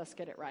none of us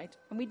get it right.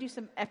 And we do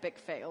some epic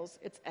fails.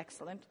 It's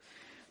excellent.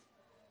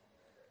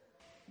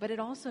 But it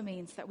also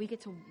means that we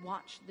get to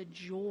watch the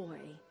joy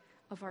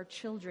of our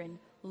children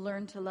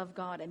learn to love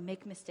God and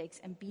make mistakes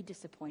and be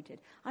disappointed.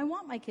 I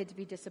want my kid to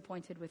be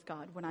disappointed with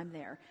God when I'm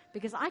there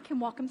because I can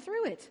walk him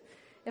through it.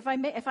 If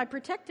I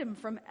protect him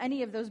from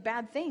any of those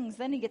bad things,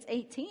 then he gets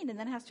 18 and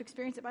then has to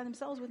experience it by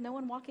themselves with no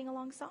one walking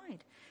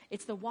alongside.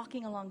 It's the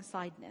walking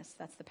alongsideness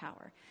that's the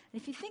power.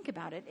 And if you think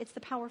about it, it's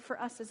the power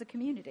for us as a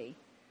community.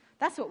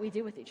 That's what we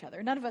do with each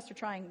other. None of us are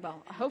trying,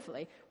 well,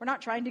 hopefully, we're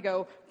not trying to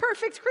go,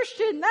 perfect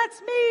Christian, that's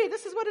me,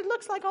 this is what it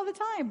looks like all the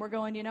time. We're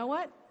going, you know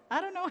what?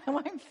 I don't know how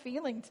I'm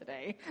feeling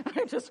today.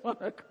 I just want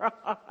to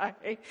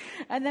cry.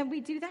 And then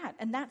we do that.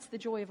 And that's the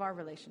joy of our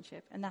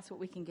relationship. And that's what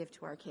we can give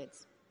to our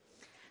kids.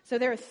 So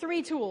there are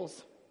 3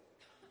 tools.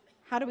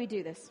 How do we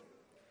do this?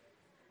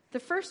 The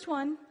first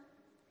one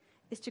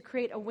is to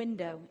create a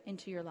window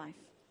into your life.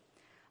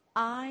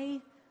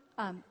 I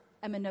am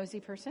a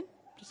nosy person.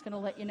 Just going to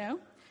let you know.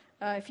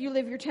 If you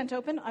leave your tent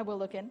open, I will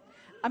look in.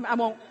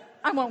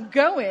 I won't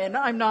go in.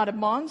 I'm not a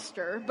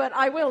monster, but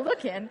I will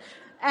look in.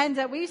 And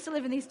we used to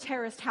live in these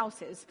terraced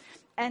houses.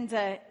 And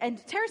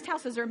terraced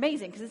houses are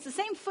amazing because it's the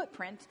same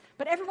footprint,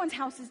 but everyone's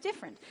house is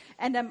different.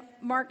 And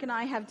Mark and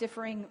I have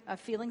differing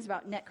feelings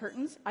about net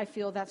curtains. I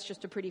feel that's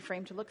just a pretty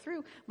frame to look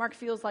through. Mark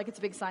feels like it's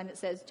a big sign that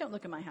says, don't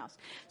look in my house.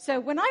 So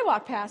when I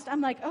walk past,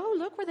 I'm like, oh,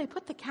 look where they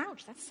put the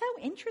couch. That's so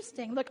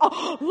interesting. Look,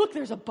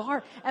 there's a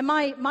bar. And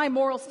my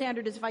moral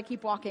standard is if I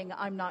keep walking,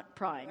 I'm not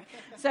prying.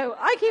 So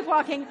I keep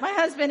walking. My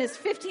husband is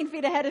 15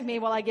 feet ahead of me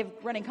while I give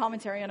running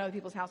commentary on other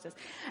people's houses.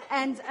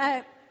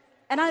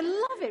 And I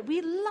love it. We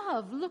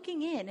love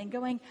looking in and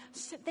going,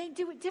 so they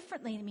do it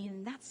differently than me,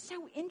 and that's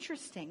so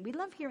interesting. We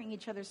love hearing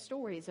each other's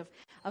stories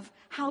of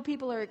how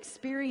people are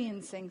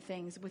experiencing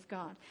things with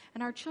God.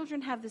 And our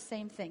children have the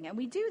same thing. And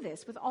we do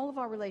this with all of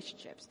our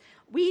relationships.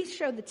 We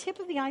show the tip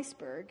of the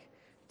iceberg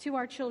to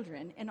our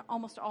children in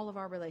almost all of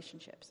our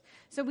relationships.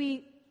 So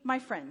my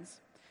friends,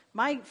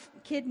 My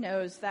kid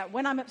knows that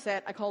when I'm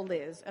upset, I call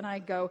Liz, and I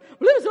go,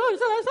 Liz,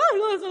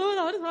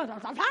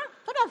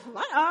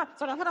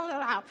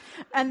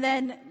 and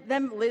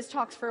then Liz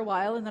talks for a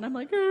while, and then I'm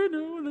like, oh,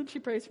 no, and then she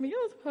prays for me,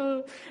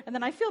 oh, and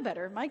then I feel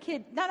better. My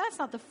kid, now that's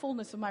not the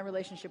fullness of my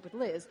relationship with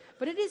Liz,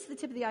 but it is the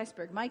tip of the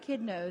iceberg. My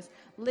kid knows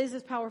Liz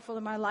is powerful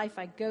in my life.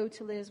 I go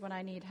to Liz when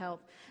I need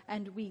help,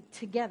 and we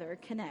together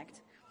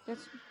connect.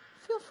 Just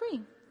feel free.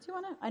 Do you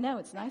want to? I know,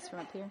 it's nice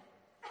from up here.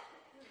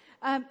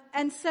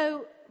 And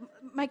so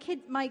my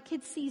kid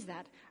sees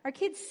that. Our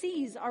kid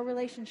sees our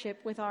relationship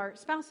with our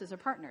spouses or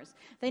partners.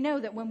 They know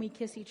that when we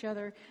kiss each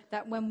other,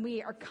 that when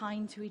we are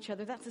kind to each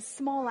other, that's a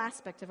small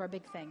aspect of our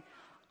big thing.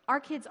 Our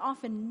kids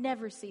often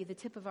never see the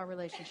tip of our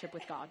relationship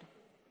with God.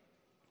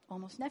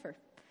 Almost never.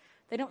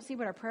 They don't see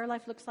what our prayer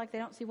life looks like. They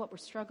don't see what we're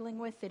struggling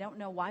with. They don't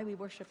know why we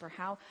worship or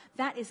how.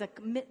 That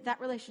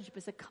relationship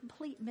is a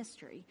complete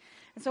mystery.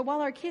 And so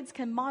while our kids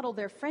can model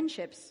their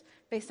friendships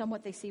based on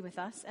what they see with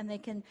us, and they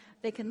can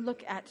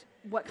look at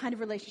what kind of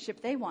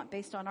relationship they want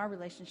based on our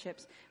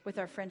relationships with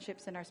our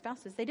friendships and our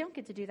spouses, they don't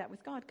get to do that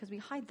with God because we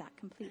hide that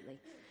completely.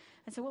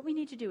 And so what we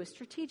need to do is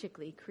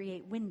strategically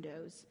create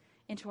windows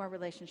into our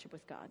relationship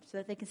with God so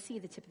that they can see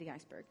the tip of the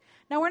iceberg.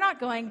 Now, we're not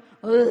going,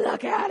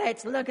 look at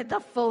it. Look at the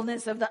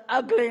fullness of the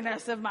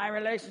ugliness of my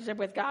relationship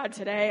with God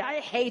today. I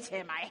hate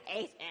him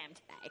today.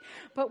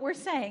 But we're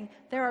saying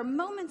there are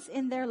moments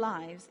in their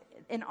lives,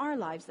 in our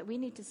lives, that we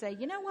need to say,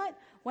 you know what?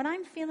 When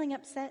I'm feeling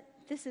upset,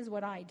 this is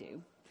what I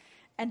do.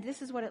 And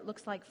this is what it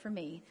looks like for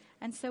me.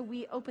 And so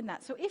we open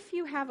that. So if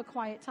you have a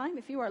quiet time,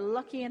 if you are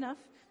lucky enough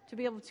to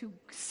be able to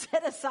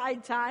set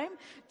aside time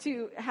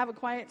to have a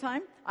quiet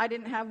time. I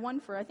didn't have one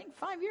for, I think,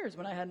 5 years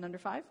when I had an under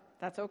 5.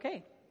 That's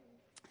okay.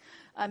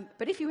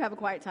 But if you have a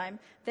quiet time,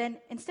 then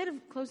instead of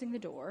closing the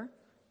door,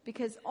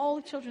 because all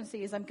the children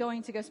see is I'm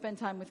going to go spend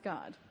time with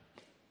God.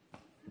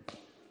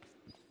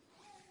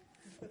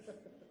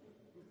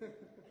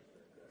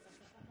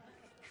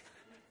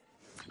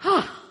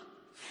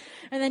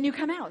 And then you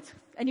come out,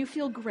 and you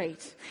feel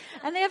great.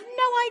 And they have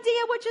no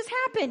idea what just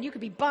happened. You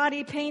could be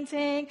body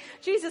painting.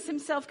 Jesus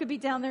himself could be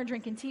down there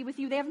drinking tea with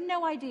you. They have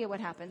no idea what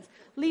happens.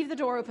 Leave the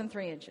door open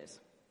 3 inches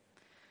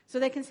so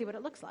they can see what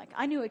it looks like.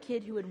 I knew a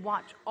kid who would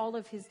watch all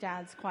of his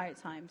dad's quiet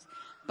times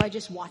by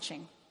just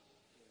watching.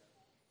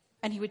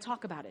 And he would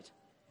talk about it.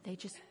 They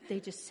just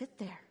sit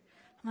there.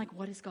 I'm like,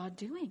 what is God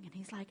doing? And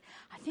he's like,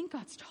 I think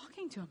God's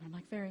talking to him. I'm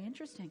like, very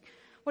interesting.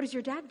 What is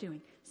your dad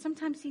doing?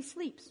 Sometimes he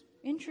sleeps.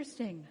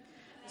 Interesting.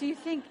 Do you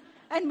think...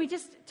 And we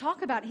just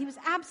talk about it. He was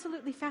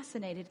absolutely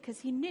fascinated because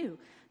he knew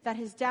that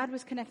his dad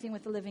was connecting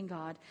with the living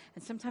God.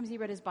 And sometimes he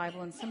read his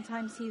Bible, and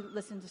sometimes he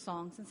listened to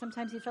songs, and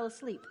sometimes he fell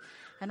asleep.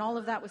 And all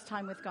of that was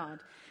time with God.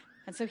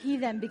 And so he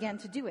then began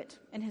to do it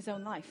in his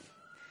own life.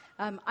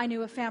 I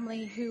knew a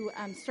family who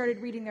started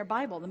reading their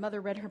Bible. The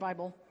mother read her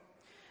Bible,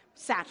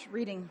 sat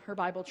reading her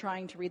Bible,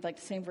 trying to read like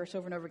the same verse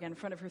over and over again in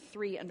front of her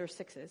 3 under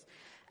 6s.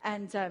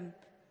 And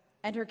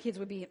her kids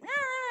would be...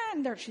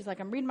 And she's like,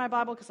 I'm reading my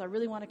Bible because I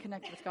really want to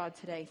connect with God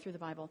today through the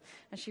Bible.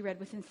 And she read,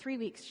 within 3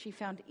 weeks, she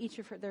found each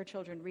of their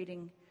children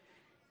reading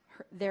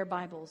their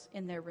Bibles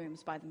in their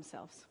rooms by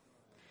themselves.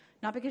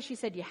 Not because she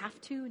said you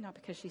have to, not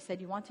because she said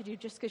you want to do,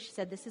 just because she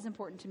said this is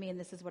important to me and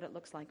this is what it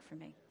looks like for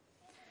me.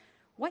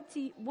 What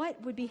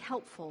would be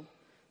helpful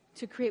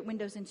to create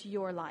windows into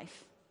your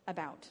life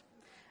about?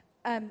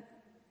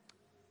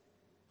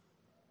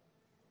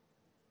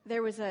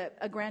 There was a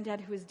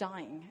granddad who was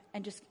dying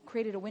and just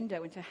created a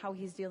window into how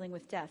he's dealing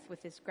with death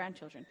with his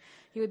grandchildren.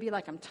 He would be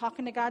like, I'm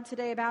talking to God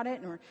today about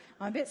it, or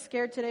I'm a bit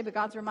scared today, but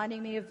God's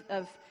reminding me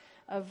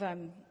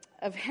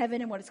of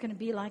heaven and what it's going to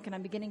be like, and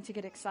I'm beginning to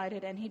get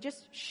excited. And he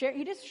just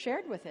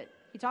shared with it.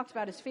 He talked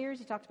about his fears,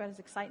 he talked about his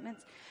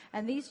excitements,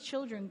 and these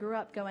children grew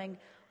up going,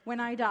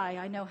 when I die,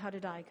 I know how to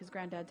die because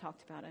granddad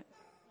talked about it.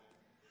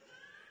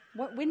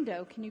 What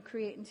window can you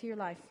create into your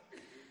life?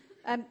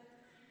 I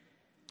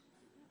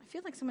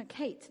feel like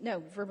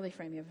verbally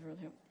frame you.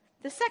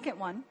 The second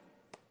one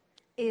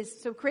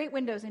is, so create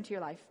windows into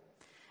your life.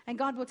 And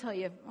God will tell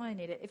you, I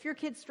need it. If your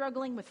kid's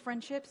struggling with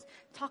friendships,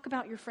 talk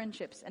about your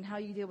friendships and how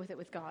you deal with it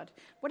with God.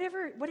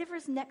 Whatever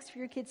is next for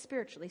your kids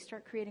spiritually,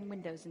 start creating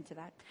windows into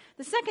that.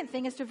 The second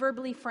thing is to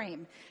verbally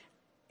frame.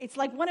 It's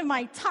like one of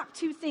my top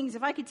 2 things.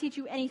 If I could teach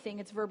you anything,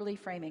 it's verbally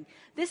framing.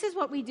 This is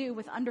what we do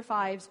with under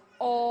 5s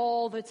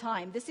all the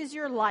time. This is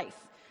your life.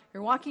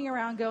 You're walking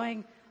around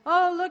going,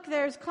 oh, look,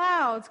 there's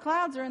clouds.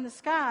 Clouds are in the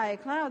sky.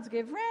 Clouds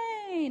give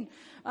rain.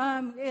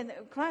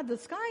 The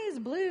sky is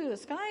blue. The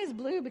sky is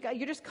blue. Because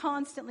you're just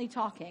constantly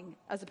talking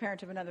as a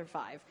parent of another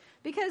 5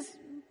 because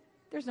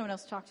there's no one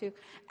else to talk to.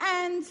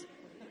 And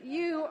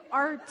you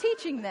are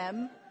teaching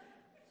them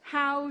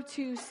how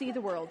to see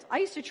the world. I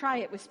used to try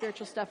it with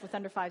spiritual stuff with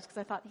under 5s because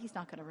I thought he's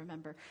not going to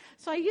remember.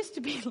 So I used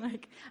to be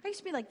like,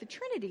 the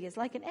Trinity is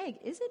like an egg.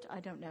 Is it?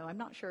 I don't know. I'm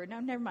not sure. No,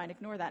 never mind.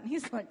 Ignore that. And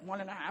he's like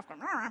 1.5. And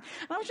I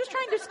was just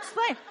trying to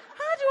explain,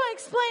 how do I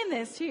explain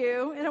this to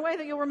you in a way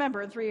that you'll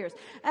remember in 3 years?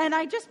 And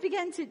I just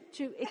began to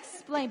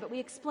explain, but we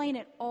explain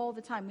it all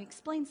the time. We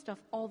explain stuff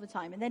all the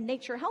time. And then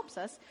nature helps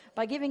us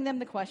by giving them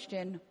the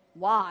question,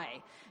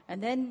 why?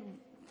 And then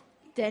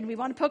then we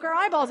want to poke our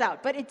eyeballs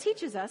out. But it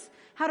teaches us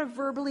how to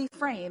verbally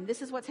frame.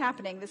 This is what's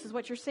happening. This is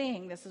what you're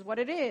seeing. This is what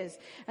it is.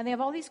 And they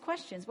have all these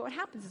questions. But what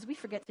happens is we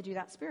forget to do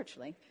that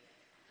spiritually.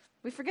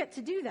 We forget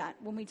to do that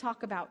when we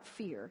talk about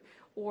fear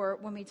or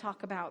when we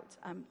talk about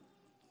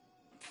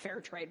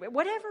fair trade,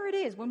 whatever it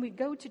is, when we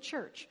go to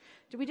church.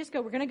 Do we just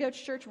go, we're going to go to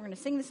church, we're going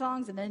to sing the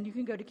songs, and then you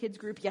can go to kids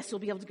group. Yes,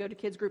 you'll be able to go to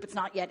kids group. It's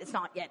not yet, it's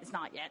not yet, it's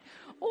not yet.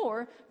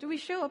 Or do we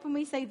show up and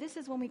we say, this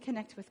is when we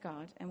connect with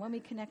God. And when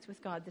we connect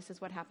with God, this is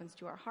what happens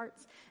to our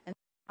hearts. And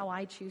how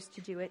I choose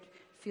to do it,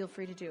 feel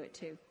free to do it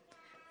too.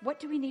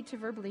 What do we need to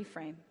verbally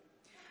frame?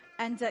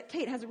 And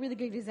Kate has a really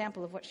good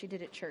example of what she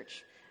did at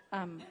church.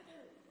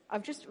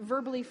 Of just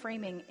verbally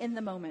framing in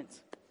the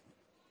moment.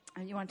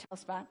 You want to tell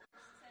us about?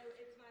 So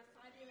it was my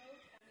 5-year-old,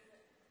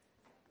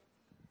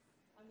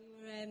 and we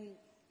were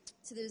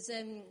so there was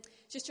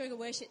just during a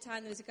worship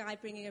time there was a guy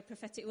bringing a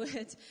prophetic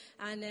word,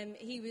 and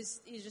he was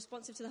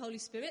responsive to the Holy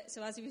Spirit.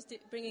 So as he was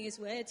bringing his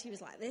word, he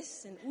was like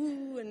this and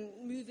ooh and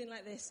moving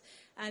like this,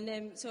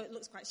 and so it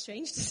looks quite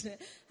strange, doesn't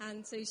it?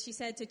 And so Josie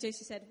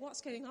said,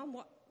 "What's going on?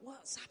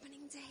 What's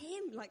happening to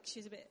him?" Like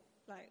she's a bit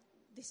like,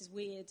 this is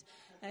weird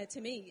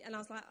to me. And I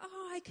was like,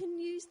 I can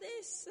use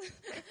this.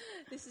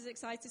 This is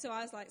exciting. So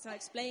I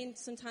explained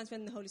sometimes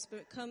when the Holy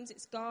Spirit comes,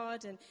 it's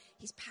God, and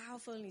he's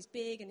powerful and he's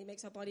big and he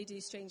makes our body do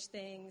strange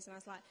things. And I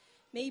was like,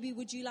 maybe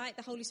would you like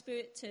the Holy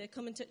Spirit to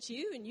come and touch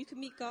you and you can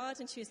meet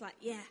God? And she was like,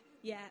 yeah.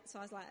 So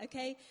I was like,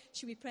 okay,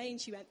 should we pray? And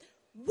she went,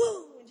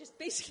 whoa, and just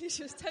basically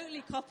she was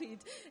totally copied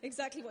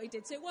exactly what he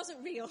did. So it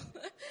wasn't real.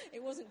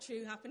 It wasn't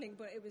true happening,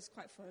 but it was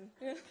quite fun.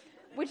 Yeah.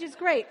 Which is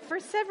great for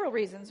several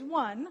reasons.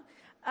 One,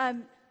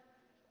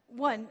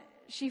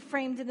 she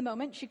framed in the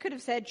moment. She could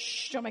have said,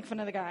 shh, don't make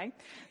fun of the guy.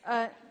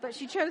 But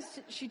she chose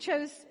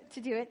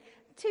to do it.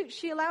 Two,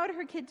 she allowed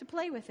her kid to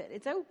play with it.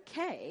 It's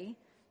okay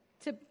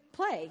to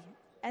play.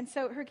 And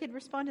so her kid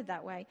responded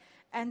that way.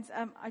 And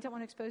I don't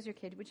want to expose your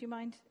kid. Would you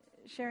mind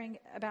sharing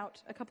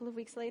about a couple of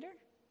weeks later?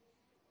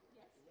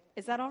 Yes.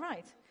 Is that all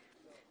right?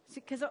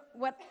 Because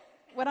what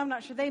I'm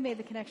not sure they made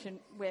the connection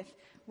with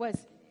was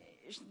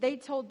they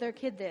told their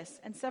kid this,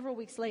 and several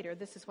weeks later,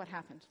 this is what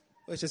happened.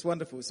 Well, it's just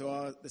wonderful.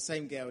 So the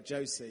same girl,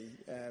 Josie,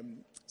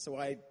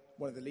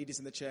 one of the leaders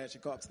in the church, I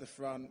got up to the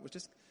front, was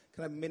just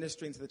kind of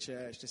ministering to the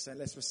church, just saying,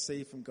 let's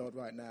receive from God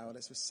right now.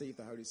 Let's receive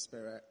the Holy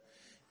Spirit.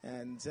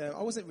 And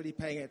I wasn't really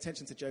paying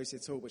attention to Josie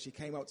at all, but she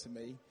came up to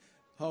me.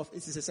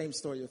 This is the same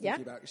story you're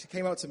thinking about. She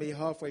came up to me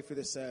halfway through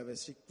the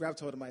service. She grabbed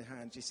hold of my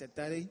hand. She said,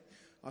 Daddy,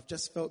 I've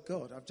just felt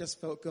God. I've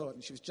just felt God.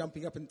 And she was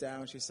jumping up and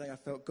down. She was saying, I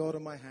felt God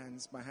on my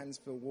hands. My hands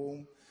feel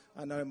warm.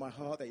 I know in my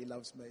heart that he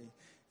loves me.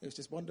 It was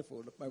just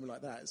wonderful, a moment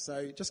like that. So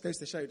it just goes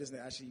to show, doesn't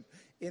it, actually,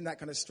 in that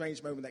kind of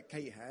strange moment that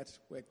Kate had,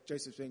 where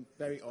Joseph was being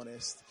very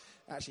honest,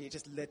 actually it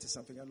just led to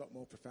something a lot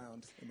more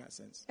profound in that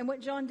sense. And what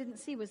John didn't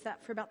see was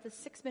that for about the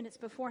 6 minutes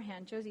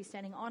beforehand, Josie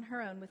standing on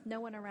her own with no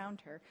one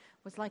around her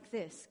was like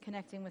this,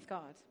 connecting with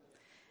God.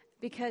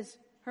 Because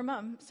her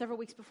mom, several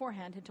weeks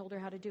beforehand, had told her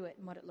how to do it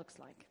and what it looks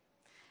like.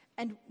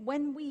 And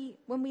when we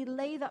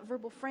lay that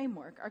verbal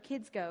framework, our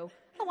kids go,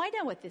 oh, I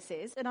know what this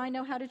is, and I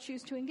know how to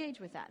choose to engage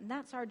with that. And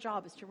that's our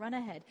job, is to run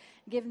ahead,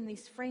 give them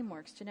these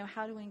frameworks to know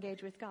how to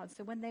engage with God.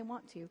 So when they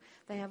want to,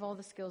 they have all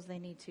the skills they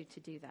need to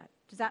do that.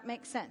 Does that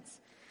make sense?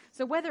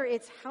 So whether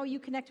it's how you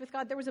connect with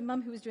God, there was a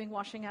mom who was doing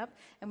washing up,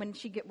 and when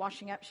she'd get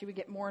washing up, she would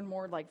get more and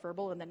more like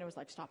verbal, and then it was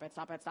like, stop it,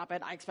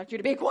 I expect you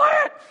to be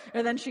quiet,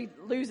 and then she'd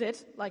lose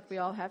it, like we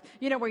all have.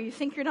 You know, where you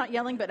think you're not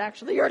yelling, but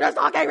actually you're just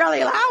talking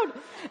really loud.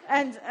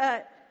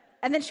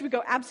 And then she would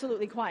go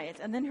absolutely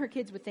quiet, and then her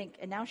kids would think,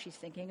 and now she's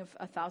thinking of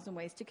 1,000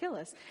 ways to kill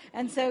us.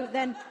 And so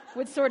then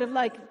would sort of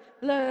like,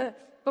 bleh.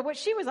 But what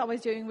she was always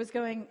doing was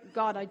going,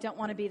 God, I don't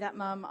want to be that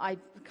mom.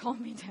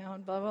 Calm me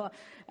down, blah, blah, blah.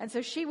 And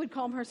so she would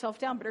calm herself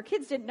down, but her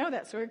kids didn't know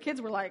that. So her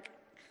kids were like,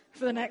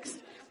 for the next,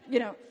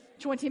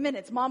 20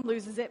 minutes, mom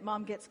loses it,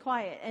 mom gets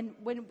quiet. And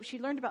when she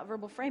learned about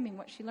verbal framing,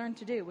 what she learned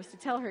to do was to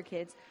tell her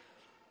kids,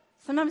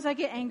 sometimes I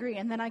get angry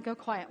and then I go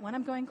quiet. When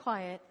I'm going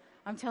quiet,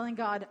 I'm telling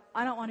God,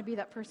 I don't want to be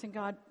that person.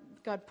 God,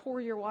 pour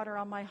your water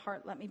on my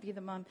heart. Let me be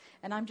the mom.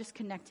 And I'm just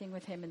connecting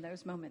with him in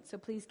those moments. So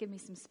please give me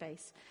some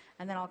space.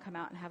 And then I'll come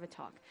out and have a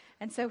talk.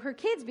 And so her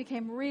kids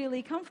became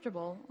really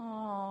comfortable.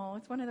 Oh,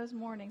 it's one of those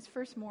mornings.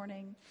 First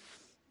morning.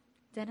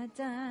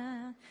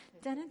 Da-da-da,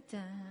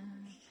 da-da-da,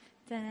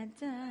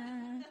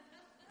 da-da-da.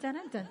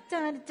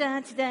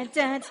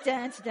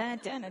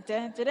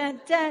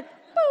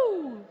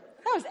 Woo!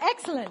 That was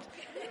excellent.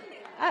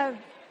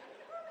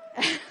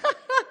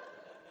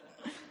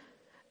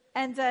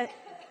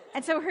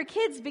 And so her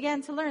kids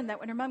began to learn that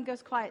when her mom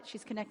goes quiet,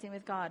 she's connecting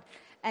with God.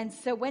 And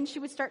so when she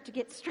would start to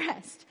get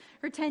stressed,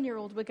 her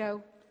 10-year-old would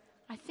go,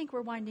 I think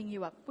we're winding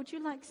you up. Would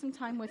you like some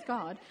time with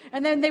God?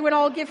 And then they would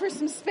all give her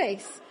some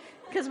space,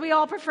 because we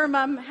all prefer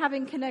mom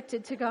having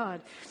connected to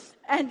God.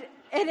 And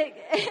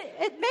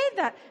it made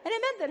that. And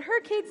it meant that her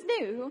kids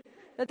knew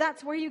that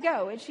that's where you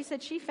go. And she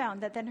said she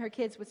found that then her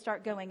kids would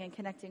start going and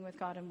connecting with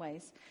God in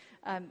ways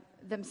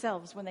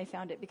themselves when they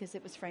found it, because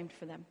it was framed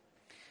for them.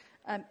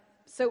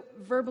 So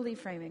verbally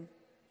framing.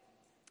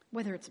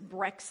 whether it's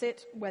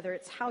Brexit, whether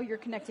it's how you're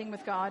connecting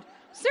with God.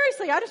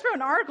 Seriously, I just wrote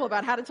an article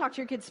about how to talk to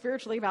your kids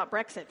spiritually about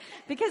Brexit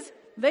because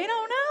they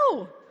don't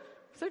know.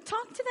 So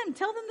talk to them,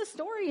 tell them the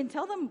story, and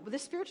tell them the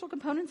spiritual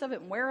components of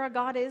it and where our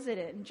God is in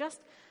it, and just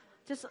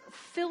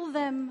fill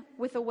them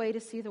with a way to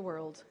see the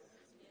world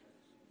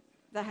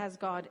that has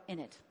God in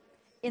it,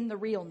 in the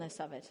realness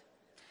of it.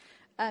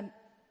 And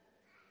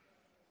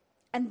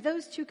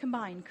those two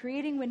combined,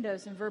 creating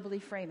windows and verbally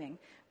framing,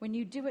 when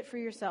you do it for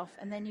yourself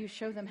and then you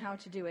show them how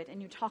to do it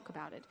and you talk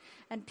about it.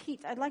 And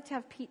Pete, I'd like to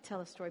have Pete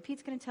tell a story.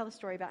 Pete's going to tell a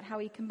story about how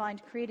he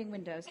combined creating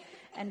windows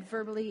and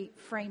verbally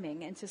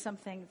framing into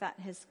something that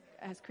has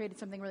created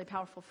something really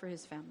powerful for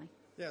his family.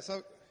 Yeah,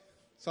 so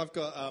I've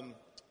got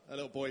a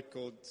little boy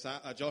called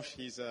Josh.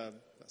 He's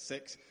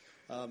 6.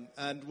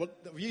 And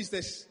we used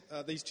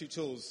these two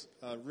tools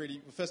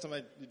really. The first time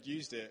I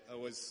used it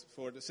was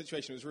for a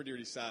situation that was really,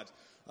 really sad.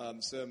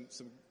 Some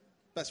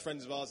best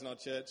friends of ours in our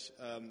church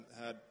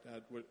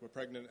were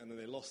pregnant, and then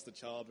they lost the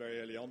child very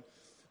early on.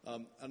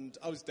 And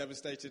I was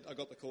devastated. I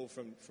got the call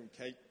from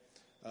Kate,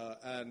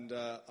 and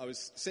I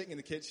was sitting in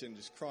the kitchen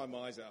just crying my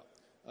eyes out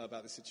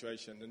about the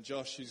situation. And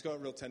Josh, who's got a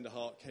real tender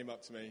heart, came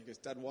up to me. He goes,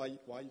 "Dad, why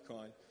are you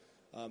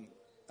crying?"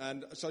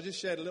 And so I just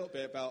shared a little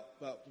bit about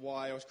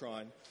why I was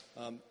crying.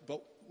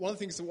 But one of the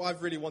things that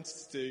I've really wanted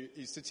to do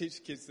is to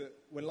teach kids that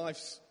when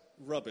life's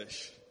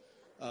rubbish,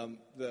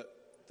 that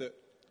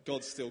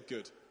God's still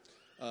good,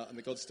 and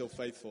that God's still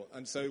faithful.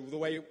 And so the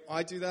way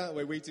I do that, the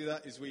way we do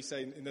that, is we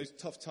say in those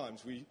tough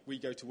times, we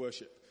go to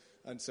worship.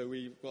 And so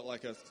we've got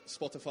like a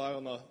Spotify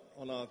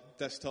on our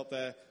desktop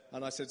there.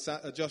 And I said,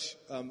 Josh,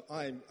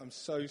 I'm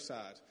so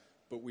sad,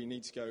 but we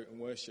need to go and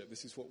worship.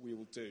 This is what we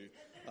will do.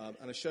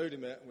 And I showed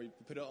him it, and we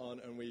put it on,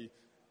 and we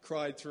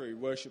cried through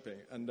worshiping.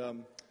 And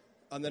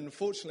then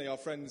unfortunately our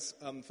friends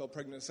fell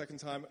pregnant a second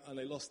time, and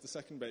they lost the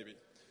second baby.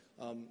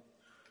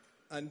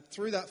 And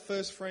through that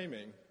first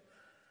framing,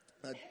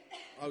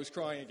 I was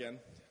crying again,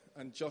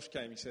 and Josh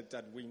came. He said,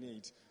 "Dad, we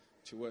need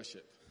to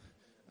worship."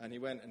 And he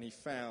went and he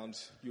found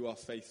 "You Are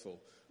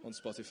Faithful" on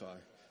Spotify,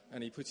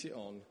 and he put it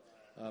on.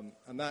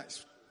 And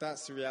that's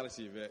the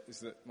reality of it, is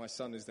that my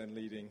son is then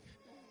leading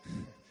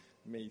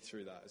me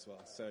through that as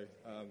well. So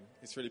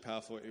it's really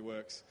powerful. It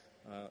works,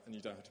 and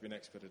you don't have to be an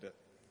expert at it.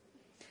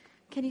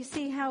 Can you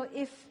see how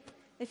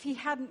if he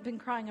hadn't been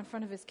crying in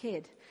front of his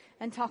kid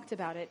and talked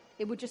about it,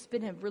 it would just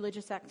been a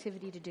religious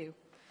activity to do.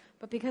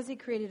 But because he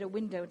created a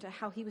window to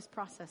how he was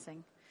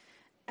processing,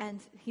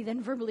 and he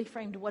then verbally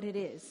framed what it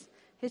is,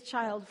 his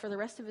child for the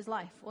rest of his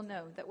life will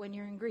know that when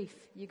you're in grief,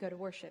 you go to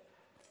worship.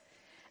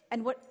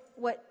 And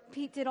what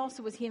Pete did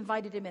also was he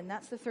invited him in.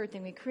 That's the third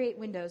thing. We create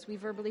windows, we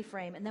verbally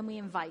frame, and then we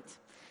invite.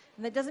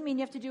 And that doesn't mean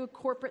you have to do a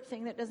corporate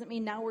thing. That doesn't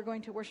mean now we're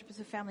going to worship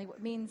as a family.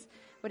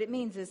 What it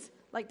means is,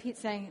 like Pete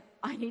saying,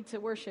 I need to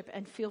worship,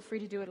 and feel free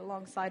to do it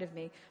alongside of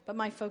me. But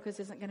my focus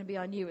isn't going to be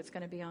on you. It's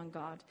going to be on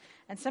God.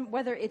 And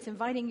whether it's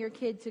inviting your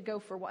kid to go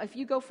for a walk. If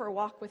you go for a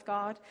walk with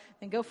God,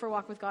 then go for a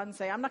walk with God and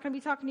say, I'm not going to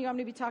be talking to you. I'm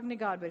going to be talking to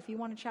God. But if you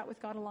want to chat with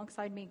God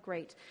alongside me,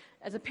 great.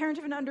 As a parent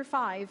of an under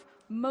 5,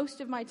 most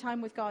of my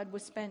time with God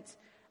was spent,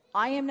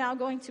 I am now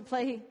going to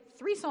play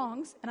 3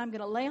 songs, and I'm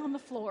going to lay on the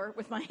floor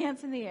with my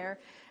hands in the air,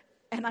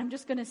 and I'm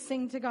just going to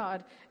sing to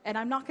God, and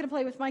I'm not going to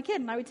play with my kid.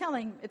 And I would tell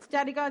him, it's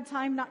Daddy God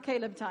time, not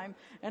Caleb time.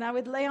 And I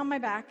would lay on my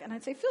back, and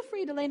I'd say, feel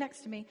free to lay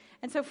next to me.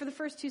 And so for the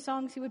first 2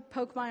 songs, he would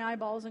poke my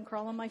eyeballs and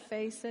crawl on my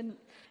face and,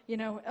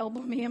 elbow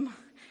me in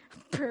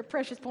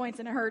precious points,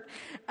 and it hurt.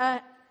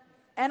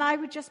 And I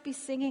would just be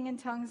singing in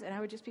tongues, and I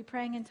would just be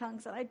praying in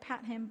tongues, and I'd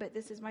pat him, but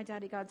this is my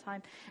Daddy God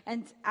time.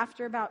 And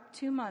after about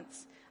 2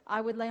 months, I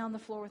would lay on the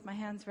floor with my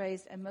hands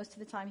raised, and most of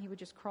the time he would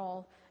just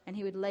crawl, and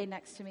he would lay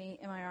next to me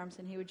in my arms,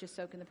 and he would just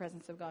soak in the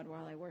presence of God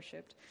while I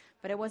worshiped.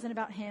 But it wasn't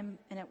about him,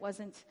 and it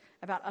wasn't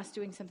about us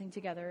doing something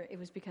together. It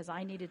was because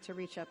I needed to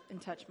reach up and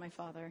touch my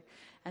Father,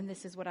 and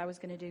this is what I was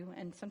going to do.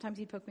 And sometimes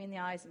he'd poke me in the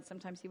eyes, and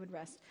sometimes he would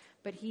rest.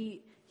 But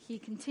he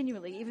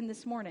continually, even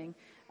this morning,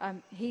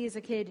 he is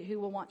a kid who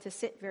will want to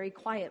sit very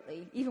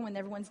quietly, even when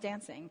everyone's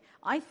dancing,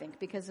 I think,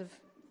 because of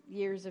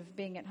years of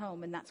being at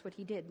home, and that's what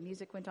he did.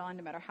 Music went on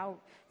no matter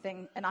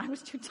and I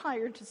was too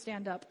tired to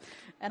stand up,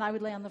 and I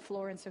would lay on the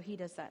floor, and so he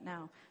does that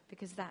now,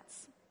 because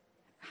that's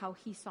how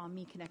he saw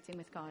me connecting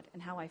with God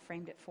and how I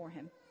framed it for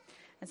him.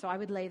 And so I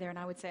would lay there, and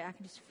I would say, I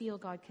can just feel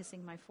God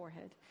kissing my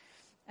forehead.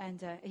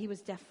 And he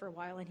was deaf for a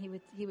while, and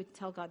he would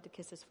tell God to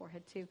kiss his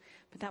forehead too.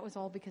 But that was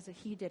all because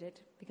he did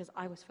it, because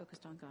I was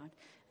focused on God.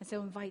 And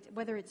so invite,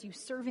 whether it's you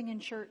serving in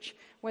church,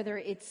 whether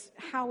it's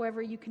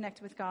however you connect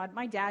with God.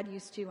 My dad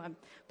used to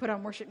put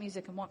on worship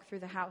music and walk through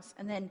the house,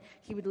 and then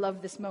he would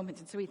love this moment,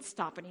 and so he'd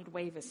stop and he'd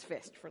wave his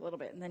fist for a little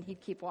bit, and then he'd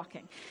keep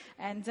walking.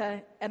 And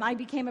I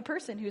became a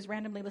person who's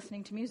randomly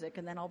listening to music,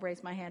 and then I'll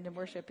raise my hand and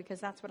worship, because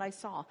that's what I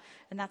saw,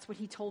 and that's what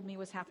he told me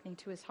was happening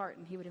to his heart,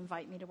 and he would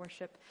invite me to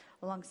worship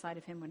alongside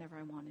of him whenever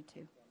I wanted to.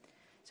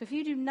 So if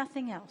you do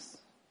nothing else,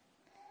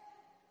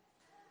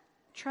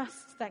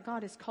 trust that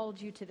God has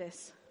called you to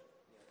this,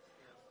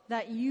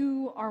 that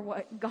you are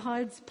what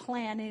God's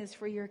plan is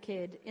for your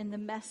kid in the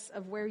mess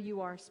of where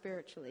you are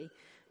spiritually,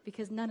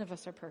 because none of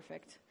us are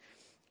perfect.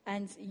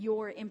 And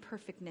your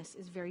imperfectness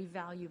is very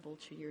valuable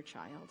to your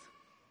child.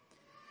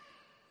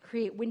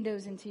 Create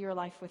windows into your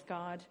life with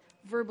God.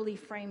 Verbally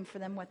frame for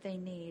them what they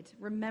need.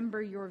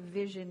 Remember your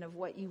vision of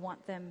what you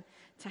want them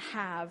to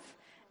have,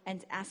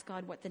 and ask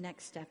God what the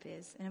next step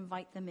is, and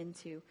invite them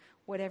into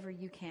whatever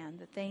you can,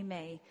 that they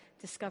may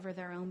discover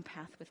their own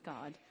path with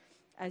God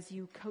as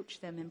you coach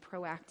them and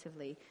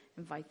proactively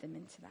invite them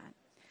into that.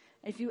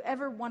 If you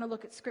ever want to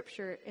look at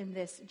Scripture in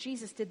this,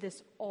 Jesus did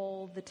this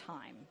all the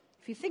time.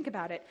 If you think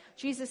about it,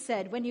 Jesus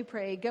said, when you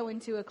pray, go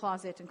into a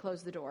closet and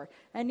close the door.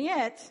 And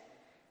yet,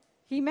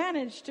 he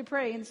managed to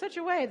pray in such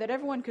a way that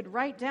everyone could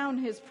write down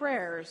his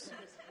prayers.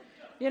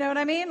 You know what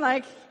I mean?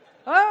 Like,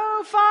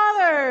 oh,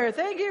 Father,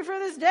 thank you for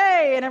this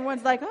day. And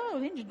everyone's like,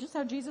 oh, just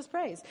how Jesus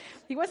prays.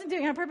 He wasn't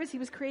doing it on purpose. He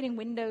was creating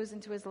windows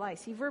into his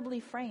life. He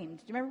verbally framed.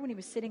 Do you remember when he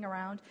was sitting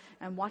around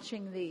and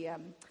watching the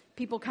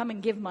people come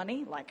and give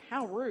money? Like,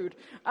 how rude.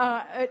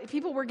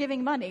 People were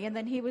giving money, and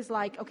then he was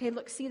like, okay,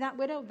 look, see that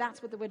widow?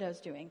 That's what the widow's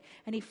doing.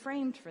 And he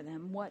framed for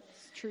them what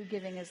true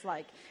giving is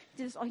like.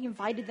 He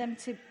invited them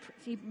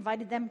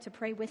to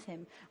pray with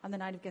him on the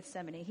night of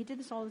Gethsemane. He did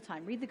this all the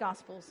time. Read the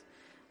Gospels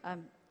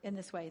in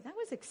this way. That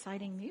was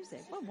exciting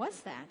music. What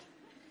was that?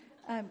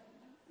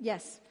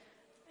 Yes.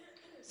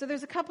 So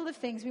there's a couple of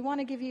things we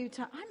want to give you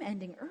time. I'm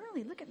ending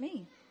early. Look at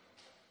me.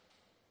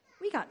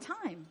 We got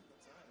time.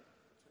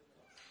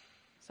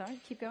 Sorry,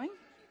 keep going.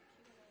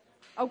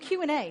 Oh,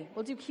 Q&A.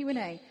 We'll do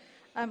Q&A.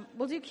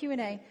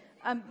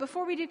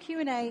 Before we do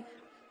Q&A,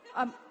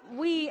 I want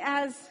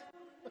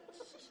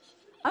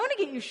to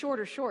get you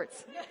shorter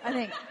shorts, I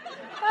think.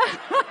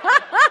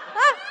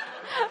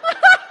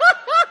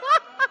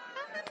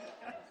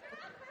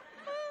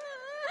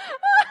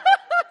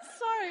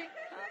 Sorry.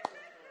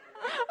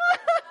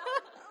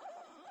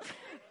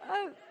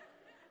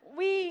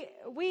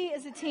 We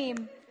as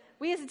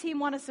a team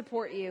want to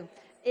support you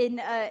in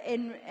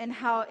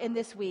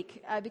this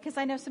week, because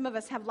I know some of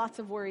us have lots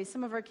of worries.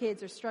 Some of our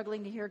kids are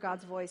struggling to hear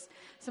God's voice.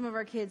 Some of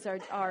our kids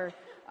are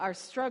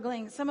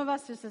struggling. Some of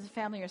us just as a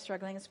family are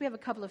struggling. So we have a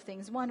couple of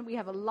things. One, we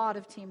have a lot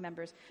of team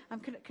members.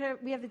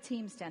 We have the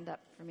team stand up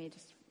for me?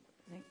 Just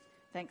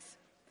thanks.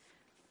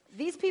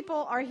 These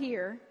people are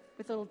here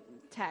with little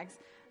tags.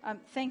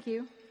 Thank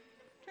you.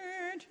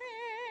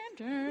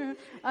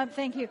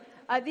 Thank you.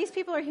 These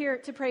people are here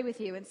to pray with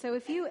you. And so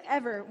if you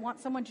ever want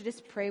someone to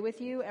just pray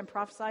with you and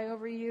prophesy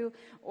over you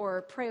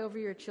or pray over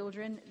your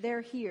children,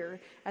 they're here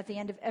at the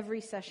end of every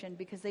session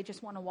because they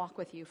just want to walk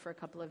with you for a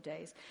couple of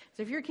days.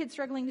 So if your kid's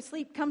struggling to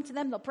sleep, come to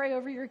them. They'll pray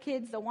over your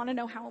kids. They'll want to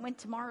know how it went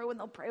tomorrow, and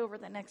they'll pray over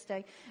the next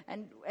day.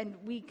 And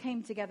we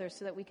came together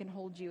so that we can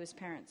hold you as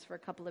parents for a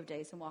couple of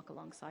days and walk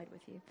alongside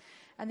with you.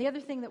 And the other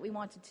thing that we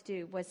wanted to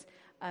do was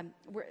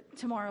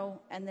tomorrow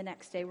and the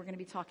next day we're going to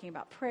be talking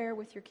about prayer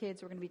with your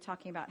kids. We're going to be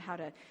talking about how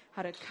to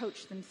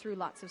coach them through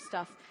lots of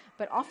stuff.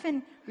 But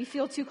often we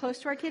feel too close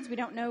to our kids. We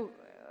don't know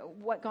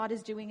what God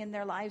is doing in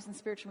their lives and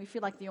spiritually. We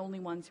feel like the only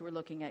ones who are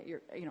looking at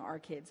our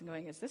kids and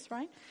going, is this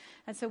right?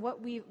 And so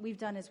what we've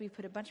done is we've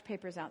put a bunch of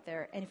papers out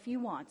there. And if you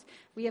want,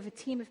 we have a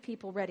team of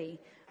people ready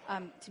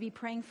to be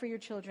praying for your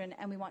children,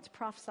 and we want to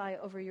prophesy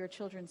over your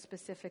children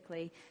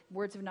specifically,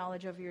 words of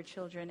knowledge over your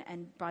children,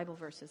 and Bible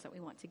verses that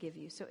we want to give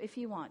you. So if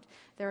you want,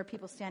 there are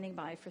people standing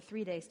by for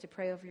 3 days to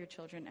pray over your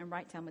children and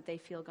write down what they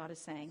feel God is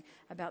saying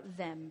about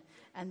them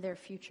and their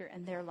future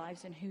and their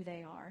lives and who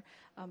they are,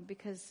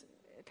 because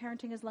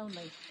parenting is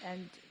lonely,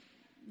 and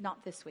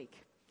not this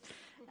week.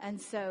 And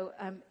so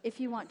if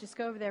you want, just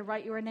go over there,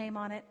 write your name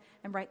on it,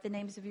 and write the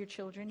names of your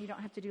children. You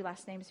don't have to do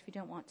last names if you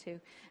don't want to.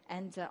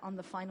 And on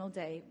the final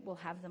day, we'll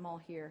have them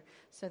all here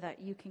so that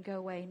you can go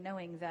away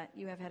knowing that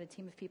you have had a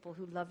team of people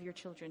who love your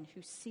children,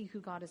 who see who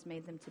God has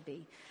made them to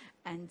be,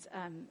 and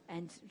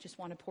just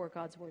want to pour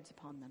God's words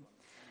upon them.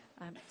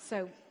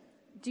 So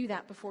do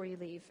that before you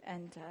leave.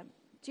 And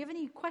do you have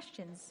any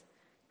questions,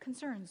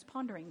 concerns,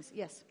 ponderings?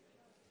 Yes.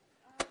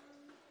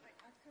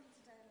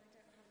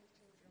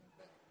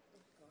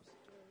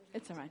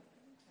 It's all right.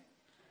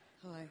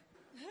 Hi.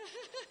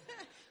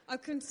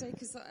 I've come today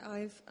because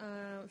I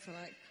feel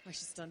like I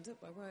should stand up,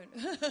 but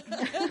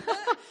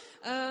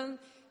I won't.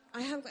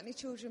 I haven't got any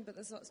children, but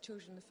there's lots of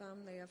children in the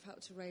family. I've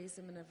helped to raise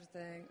them and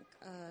everything.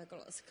 Got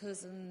lots of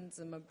cousins,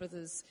 and my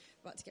brother's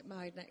about to get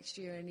married next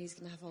year, and he's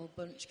going to have a whole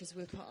bunch because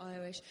we're part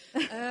Irish.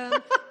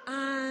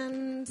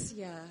 And,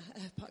 yeah,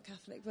 part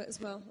Catholic, but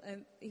as well,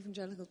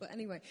 evangelical. But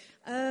anyway,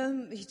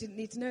 you didn't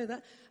need to know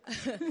that.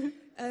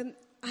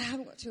 I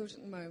haven't got children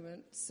at the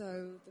moment,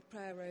 so the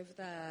prayer over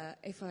there,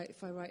 if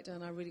I write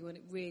down I really want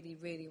to be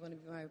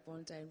married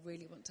one day, and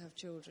really want to have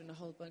children, a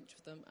whole bunch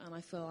of them, and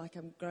I feel like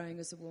I'm growing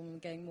as a woman,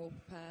 getting more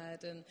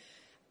prepared and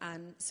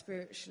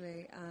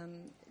spiritually,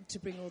 to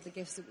bring all the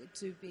gifts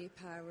to be a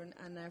parent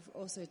and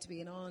also to be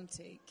an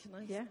auntie. Can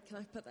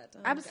I put that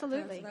down?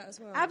 Absolutely. For that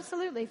as well?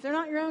 Absolutely. If they're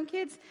not your own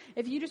kids,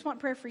 if you just want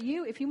prayer for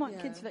you, if you want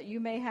kids that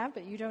you may have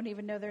but you don't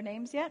even know their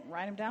names yet,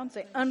 write them down.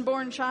 Say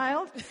unborn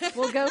child.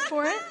 We'll go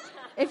for it.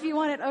 If you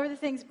want it over the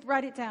things,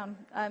 write it down,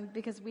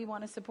 because we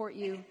want to support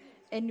you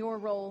in your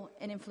role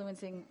in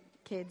influencing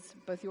kids,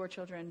 both your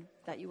children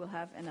that you will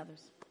have and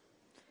others.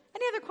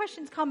 Any other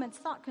questions, comments,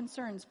 thought,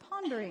 concerns,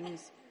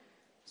 ponderings,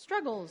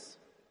 struggles,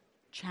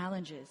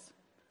 challenges?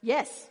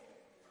 Yes.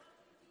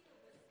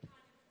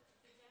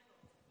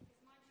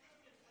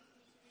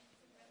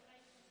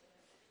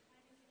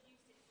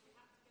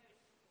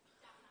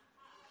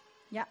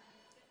 Yeah.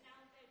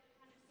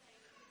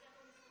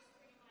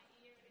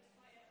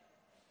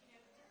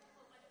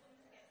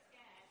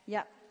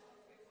 Yep.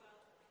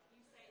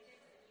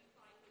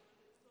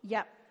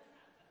 Yep.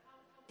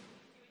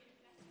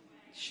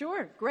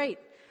 Sure, great.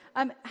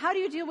 How do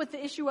you deal with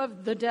the issue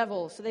of the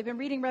devil? So they've been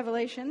reading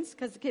Revelations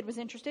because the kid was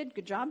interested.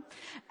 Good job.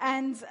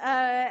 And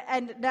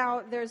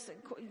now there's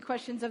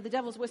questions of the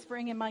devil's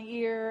whispering in my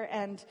ear,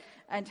 and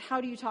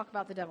how do you talk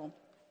about the devil?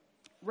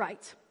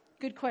 Right.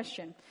 Good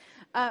question.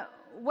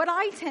 What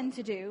I tend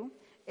to do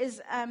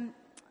is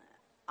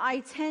I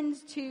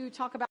tend to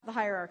talk about the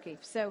hierarchy.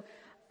 So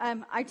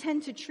I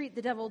tend to treat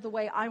the devil the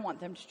way I want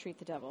them to treat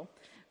the devil,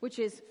 which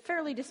is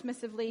fairly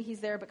dismissively. He's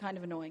there, but kind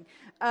of annoying.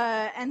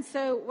 And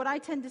so what I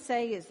tend to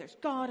say is there's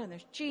God and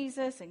there's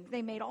Jesus, and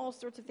they made all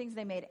sorts of things.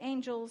 They made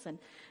angels, and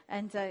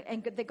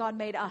that God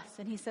made us.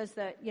 And he says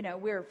that,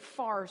 we're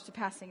far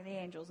surpassing the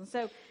angels. And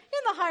so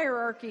in the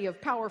hierarchy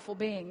of powerful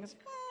beings,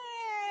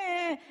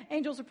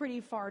 angels are pretty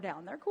far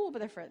down. They're cool, but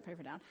they're pretty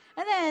far down.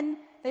 And then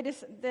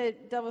the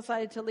devil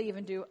decided to leave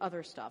and do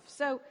other stuff.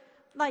 So,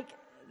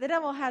 the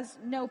devil has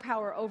no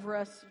power over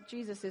us.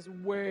 Jesus is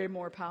way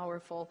more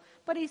powerful,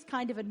 but he's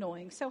kind of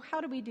annoying. So how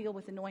do we deal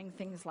with annoying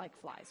things like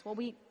flies? Well,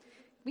 we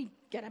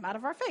get him out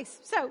of our face.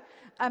 So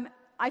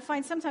I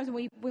find sometimes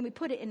when we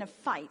put it in a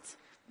fight,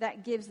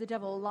 that gives the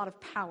devil a lot of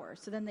power.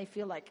 So then they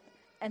feel like,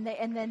 and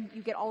then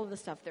you get all of the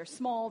stuff. They're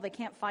small, they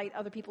can't fight.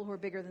 Other people who are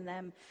bigger than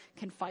them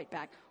can fight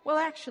back. Well,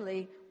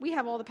 actually, we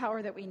have all the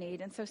power that we need,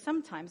 and so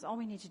sometimes all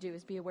we need to do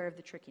is be aware of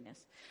the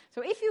trickiness.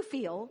 So if you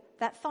feel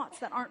that thoughts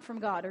that aren't from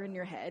God are in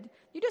your head,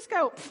 you just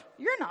go,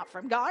 you're not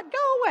from God,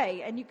 go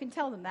away, and you can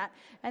tell them that.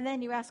 And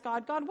then you ask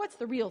God, what's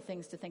the real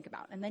things to think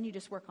about? And then you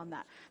just work on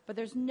that. But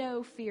there's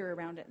no fear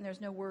around it, and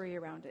there's no worry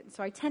around it. And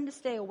so I tend to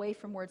stay away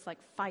from words like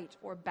fight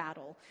or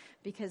battle,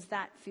 because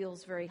that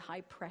feels very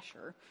high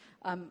pressure.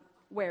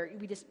 Where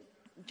we just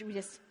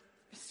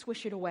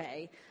swish it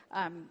away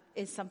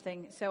is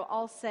something. So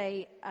I'll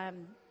say,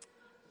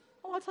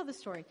 I'll tell the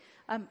story.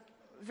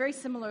 Very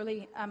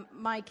similarly,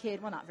 my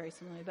kid, well, not very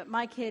similarly, but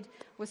my kid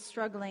was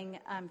struggling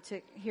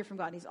to hear from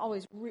God. He's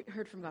always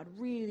heard from God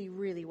really,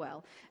 really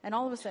well. And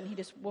all of a sudden, he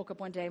just woke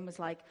up one day and was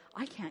like,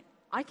 I can't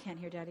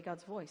hear Daddy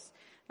God's voice.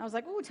 And I was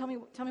like, oh, tell me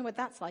what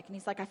that's like. And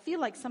he's like, I feel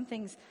like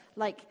something's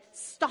like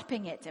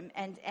stopping it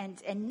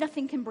and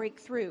nothing can break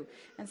through.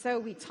 And so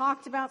we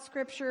talked about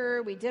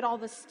scripture. We did all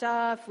this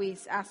stuff. We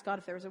asked God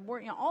if there was a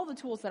word, all the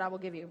tools that I will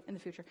give you in the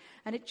future.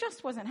 And it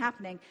just wasn't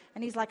happening.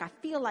 And he's like, I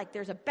feel like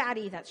there's a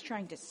baddie that's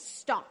trying to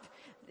stop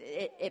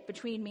it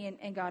between me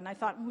and God. And I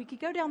thought we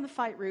could go down the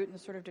fight route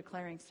and sort of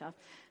declaring stuff.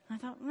 And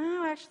I thought,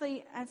 no,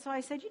 actually. And so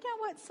I said, you know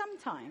what?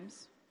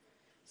 Sometimes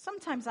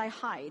I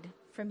hide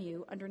from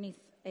you underneath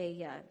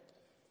a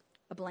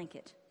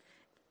blanket.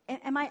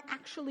 Am I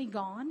actually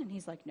gone? And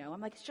he's like, no.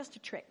 I'm like, it's just a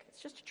trick.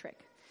 It's just a trick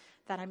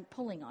that I'm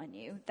pulling on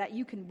you, that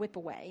you can whip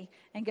away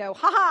and go,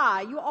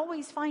 ha-ha, you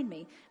always find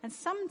me. And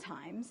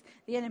sometimes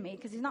the enemy,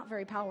 because he's not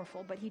very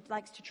powerful, but he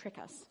likes to trick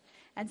us.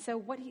 And so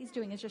what he's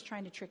doing is just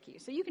trying to trick you.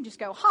 So you can just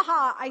go,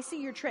 ha-ha, I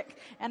see your trick.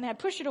 And then I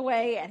push it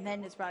away, and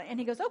then and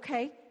he goes,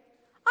 okay,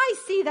 I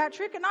see that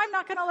trick, and I'm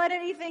not going to let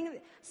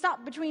anything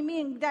stop between me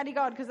and Daddy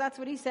God, because that's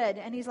what he said.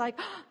 And he's like,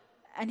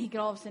 and he can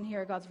all of a sudden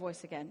hear God's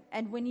voice again.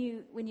 And when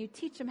you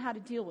teach him how to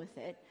deal with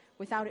it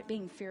without it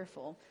being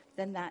fearful,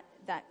 then that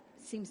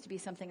seems to be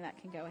something that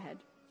can go ahead.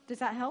 Does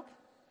that help?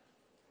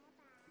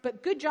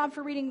 But good job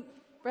for reading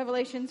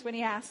Revelations when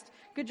he asked.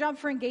 Good job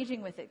for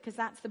engaging with it, because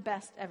that's the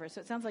best ever.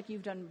 So it sounds like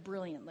you've done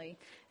brilliantly.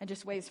 And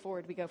just ways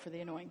forward, we go for the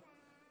annoying.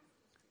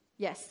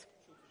 Yes.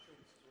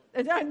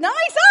 Nice. Oh, look at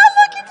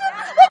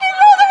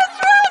all those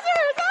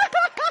trousers.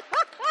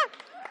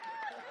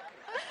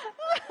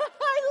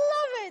 I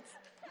love it.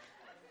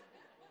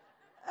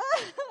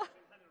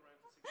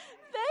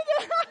 Thank you.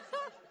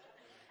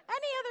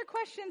 Any other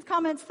questions,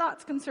 comments,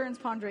 thoughts, concerns,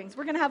 ponderings?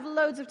 We're going to have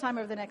loads of time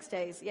over the next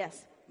days.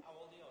 Yes. How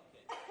old are your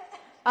kids?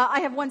 I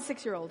have one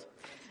 6-year-old.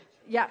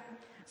 Yeah.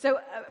 So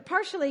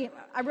partially,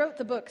 I wrote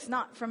the books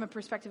not from a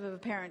perspective of a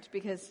parent,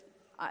 because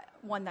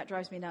one, that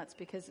drives me nuts,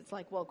 because it's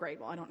like, well, great,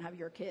 I don't have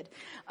your kid.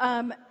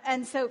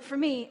 And so for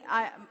me,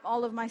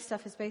 all of my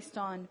stuff is based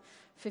on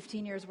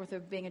 15 years worth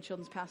of being a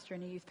children's pastor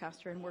and a youth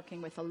pastor and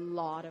working with a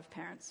lot of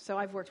parents. So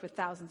I've worked with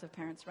thousands of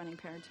parents running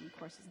parenting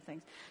courses and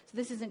things. So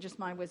this isn't just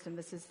my wisdom.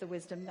 This is the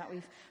wisdom that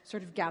we've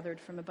sort of gathered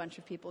from a bunch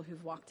of people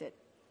who've walked it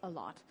a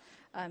lot.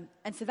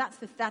 And so that's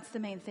the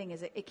main thing,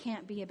 is it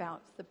can't be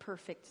about the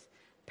perfect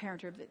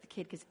parent of the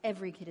kid, because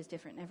every kid is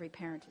different and every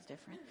parent is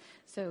different.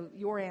 So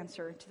your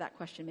answer to that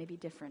question may be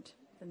different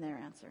than their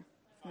answer.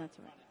 And that's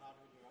all right.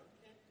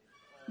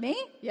 Me?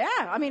 Yeah.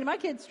 I mean, my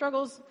kid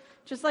struggles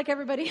just like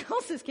everybody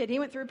else's kid. He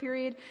went through a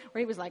period where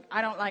he was like,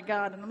 I don't like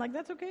God. And I'm like,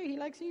 that's okay. He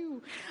likes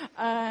you.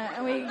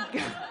 And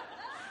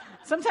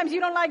Sometimes you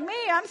don't like me,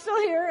 I'm still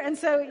here. And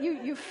so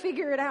you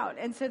figure it out.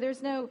 And so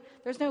there's no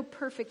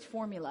perfect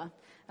formula.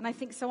 And I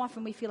think so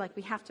often we feel like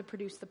we have to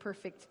produce the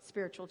perfect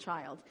spiritual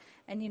child.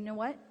 And you know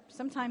what?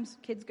 Sometimes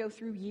kids go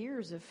through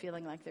years of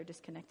feeling like they're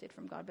disconnected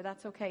from God, but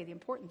that's okay. The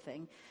important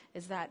thing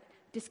is that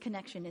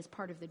disconnection is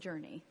part of the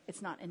journey.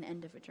 It's not an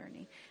end of a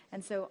journey.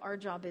 And so our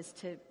job is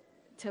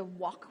to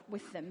walk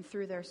with them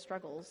through their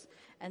struggles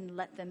and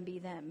let them be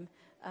them.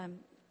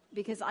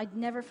 Because I'd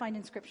never find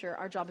in Scripture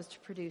our job is to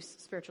produce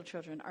spiritual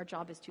children. Our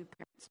job is to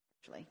parent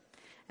spiritually.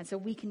 And so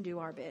we can do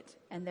our bit,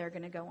 and they're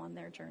going to go on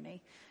their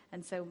journey.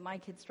 And so my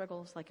kid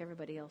struggles like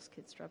everybody else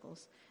kid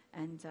struggles.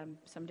 And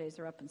some days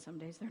they're up and some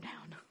days they're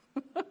down.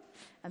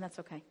 And that's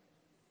okay.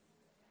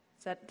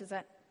 Does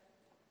that?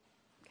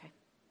 Okay.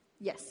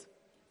 Yes.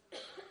 Can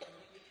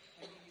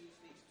you use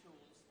these tools,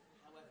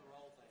 however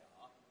old they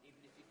are,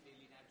 even if you feel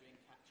you're now doing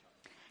catch-up?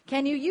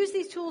 Can you use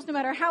these tools no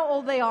matter how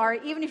old they are,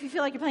 even if you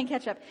feel like you're playing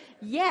catch-up?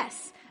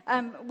 Yes.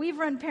 We've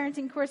run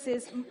parenting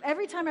courses.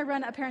 Every time I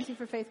run a Parenting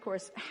for Faith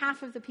course,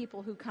 half of the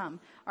people who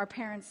come are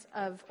parents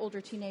of older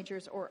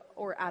teenagers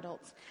or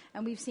adults.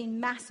 And we've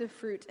seen massive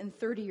fruit in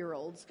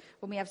 30-year-olds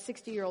when we have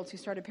 60-year-olds who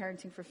started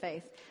Parenting for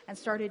Faith and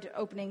started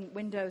opening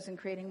windows and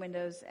creating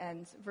windows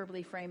and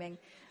verbally framing.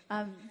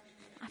 I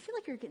feel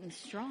like you're getting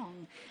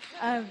strong.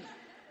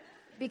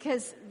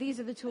 Because these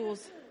are the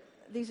tools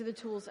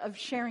of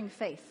sharing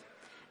faith.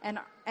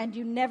 And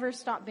you never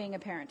stop being a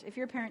parent. If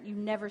you're a parent, you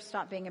never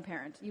stop being a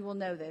parent. You will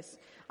know this.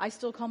 I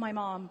still call my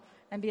mom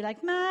and be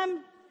like,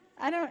 Mom,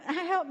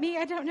 help me.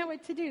 I don't know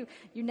what to do.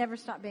 You never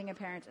stop being a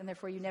parent, and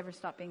therefore you never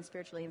stop being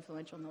spiritually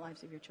influential in the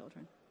lives of your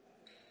children.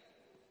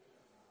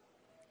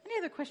 Any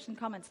other questions,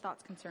 comments,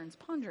 thoughts, concerns,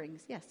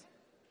 ponderings? Yes.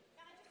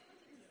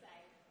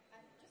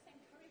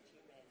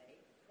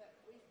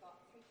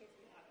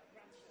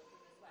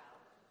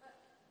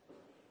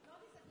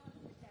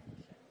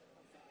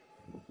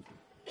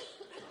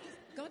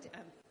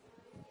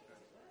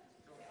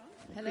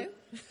 Hello.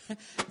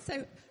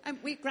 So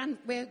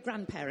we're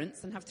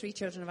grandparents and have 3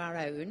 children of our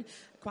own,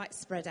 quite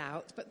spread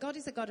out. But God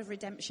is a God of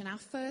redemption. Our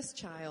first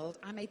child,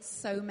 I made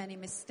so many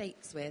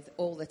mistakes with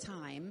all the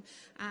time,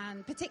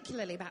 and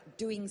particularly about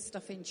doing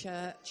stuff in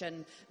church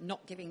and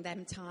not giving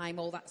them time,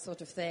 all that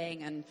sort of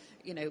thing. And,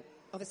 you know,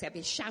 obviously I'd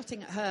be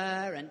shouting at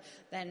her, and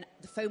then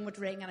the phone would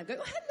ring, and I'd go,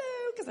 oh,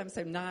 hello, because I'm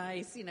so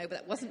nice, you know, but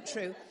that wasn't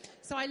true.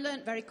 So I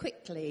learned very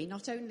quickly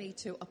not only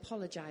to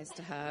apologise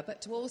to her,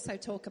 but to also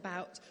talk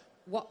about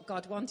what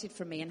God wanted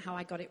from me and how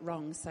I got it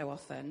wrong so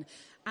often.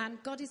 And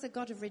God is a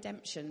God of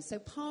redemption. So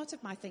part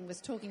of my thing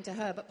was talking to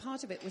her, but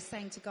part of it was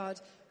saying to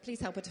God, please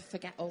help her to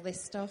forget all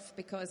this stuff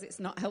because it's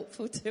not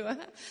helpful to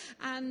her.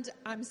 And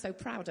I'm so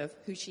proud of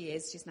who she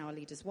is. She's now a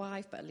leader's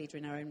wife, but a leader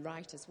in her own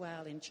right as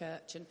well in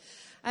church.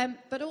 And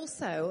but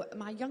also,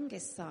 my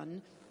youngest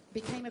son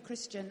became a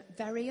Christian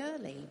very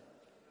early.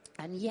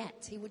 And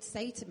yet he would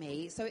say to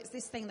me, so it's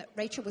this thing that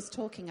Rachel was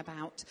talking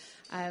about,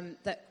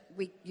 that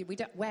we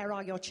don't, where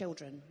are your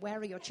children? Where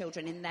are your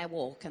children in their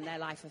walk and their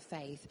life of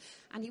faith?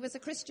 And he was a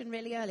Christian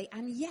really early.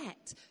 And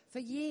yet, for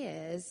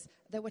years,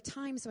 there were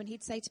times when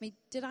he'd say to me,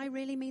 did I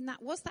really mean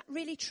that? Was that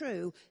really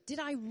true? Did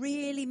I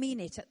really mean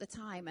it at the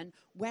time? And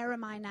where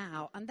am I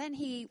now? And then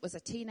he was a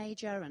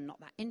teenager and not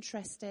that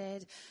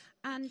interested.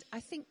 And I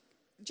think,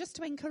 just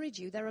to encourage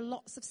you, there are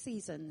lots of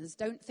seasons.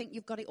 Don't think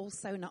you've got it all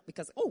sewn up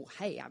because, oh,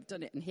 hey, I've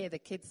done it and here the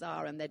kids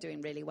are and they're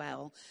doing really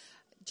well.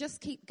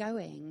 Just keep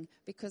going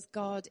because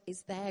God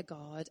is their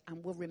God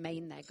and will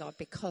remain their God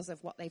because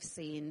of what they've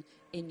seen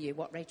in you,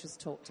 what Rachel's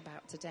talked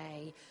about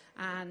today.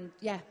 And,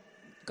 yeah,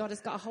 God has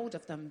got a hold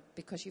of them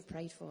because you've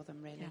prayed for them,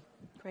 really. Yeah.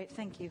 Great,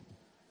 thank you.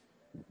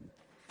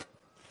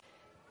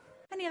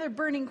 Any other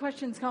burning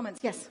questions, comments?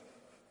 Yes.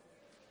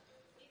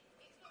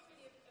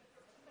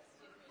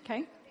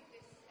 Okay.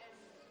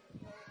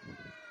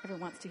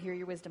 Everyone wants to hear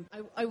your wisdom.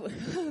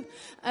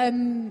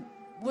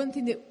 One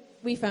thing that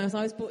we found,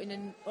 I was brought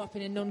up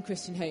in a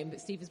non-Christian home,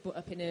 but Steve was brought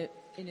up in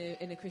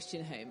a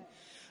Christian home.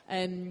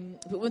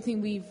 But one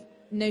thing we've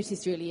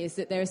noticed really is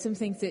that there are some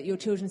things that your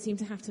children seem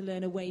to have to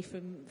learn away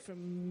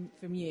from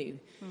you,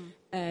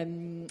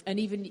 and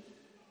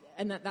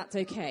that's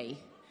okay.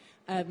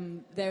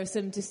 There are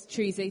some just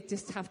truths they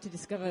just have to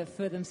discover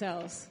for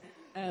themselves.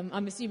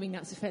 I'm assuming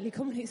that's a fairly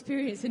common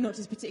experience and not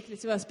just particular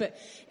to us,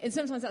 and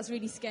sometimes that's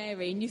really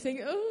scary and you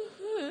think,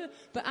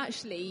 but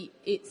actually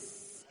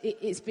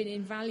it's been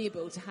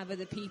invaluable to have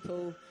other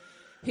people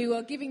who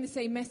are giving the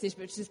same message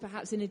but just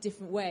perhaps in a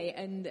different way.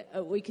 And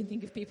we can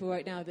think of people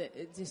right now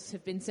that just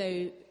have been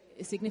so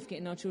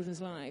significant in our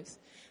children's lives.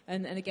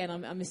 And again,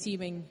 I'm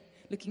assuming,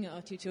 looking at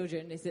our 2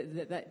 children, is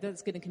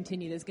that's going to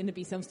continue. There's going to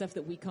be some stuff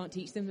that we can't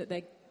teach them, that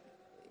they,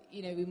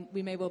 you know,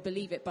 we may well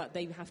believe it, but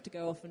they have to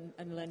go off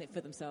and learn it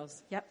for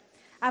themselves. Yep,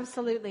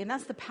 absolutely. And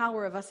that's the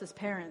power of us as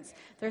parents.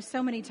 There's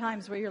so many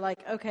times where you're like,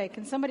 okay,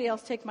 can somebody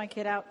else take my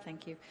kid out?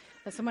 Thank you.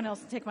 Let someone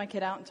else take my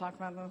kid out and talk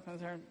about them.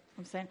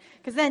 I'm saying,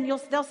 because then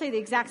they'll say the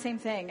exact same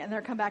thing, and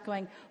they'll come back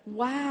going,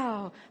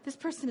 "Wow, this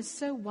person is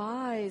so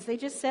wise. They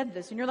just said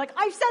this," and you're like,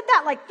 "I've said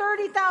that like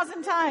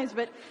 30,000 times,"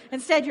 but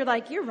instead you're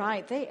like, "You're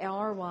right. They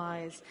are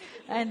wise,"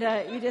 and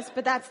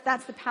but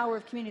that's the power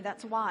of community.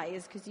 That's why,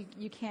 is because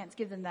you can't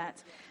give them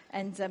that.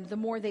 And the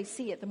more they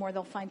see it, the more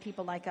they'll find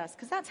people like us.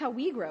 Because that's how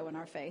we grow in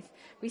our faith.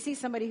 We see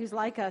somebody who's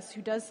like us,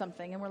 who does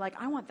something, and we're like,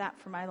 I want that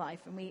for my life.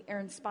 And we are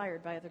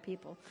inspired by other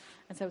people.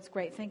 And so it's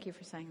great. Thank you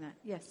for saying that.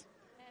 Yes?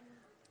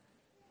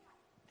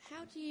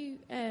 How do you,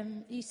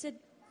 you said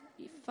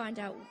you find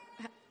out,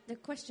 the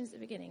questions at the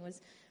beginning was,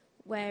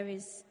 where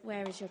is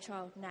your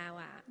child now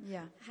at?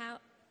 Yeah.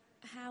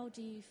 How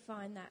do you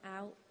find that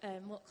out?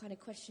 What kind of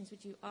questions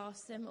would you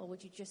ask them? Or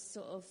would you just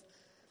sort of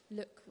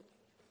look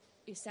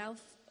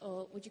yourself,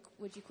 or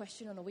would you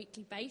question on a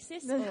weekly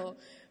basis, or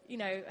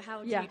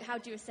how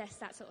do you assess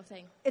that sort of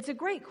thing? It's a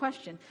great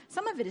question.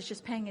 Some of it is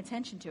just paying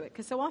attention to it,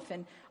 because so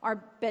often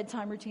our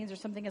bedtime routines or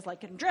something is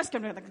like getting dressed,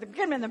 get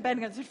them in the bed,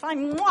 and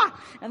fine,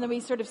 and then we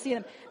sort of see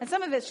them. And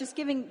some of it's just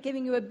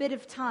giving you a bit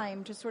of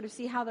time to sort of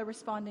see how they're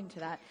responding to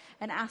that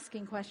and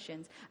asking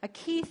questions. A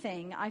key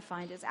thing I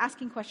find is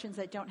asking questions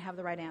that don't have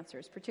the right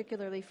answers,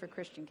 particularly for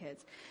Christian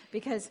kids,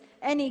 because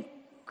any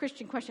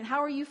Christian question, how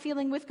are you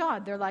feeling with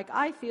God? They're like,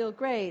 I feel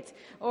great,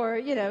 or,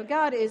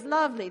 God is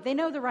lovely. They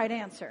know the right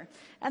answer,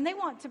 and they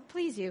want to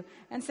please you.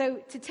 And so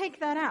to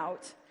take that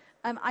out,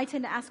 I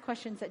tend to ask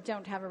questions that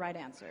don't have a right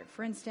answer.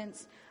 For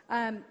instance,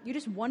 you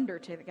just wonder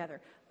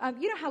together.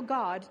 You know how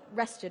God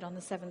rested on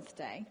the seventh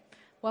day?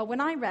 Well,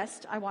 when I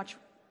rest, I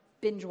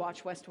binge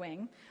watch West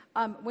Wing.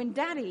 When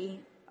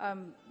Daddy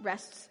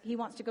rests, he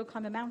wants to go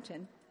climb a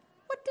mountain.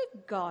 What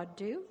did God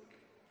do?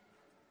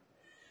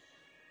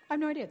 I have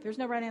no idea. There's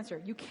no right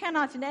answer. You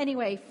cannot in any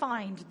way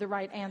find the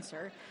right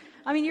answer.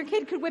 I mean, your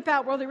kid could whip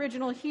out, well, the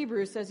original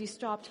Hebrew says he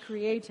stopped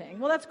creating.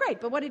 Well, that's great,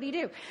 but what did he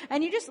do?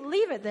 And you just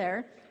leave it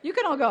there. You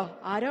can all go,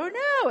 I don't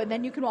know. And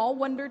then you can all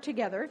wonder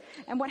together.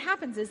 And what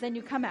happens is then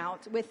you come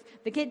out with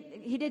the kid,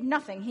 he did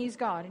nothing, he's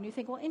God. And you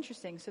think, well,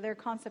 interesting. So their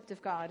concept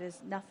of God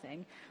is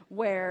nothing,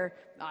 where,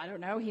 I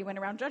don't know, he went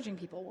around judging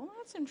people. Well,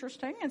 that's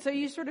interesting. And so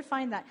you sort of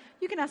find that.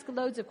 You can ask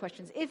loads of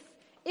questions.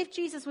 If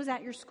Jesus was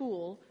at your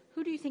school,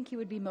 who do you think he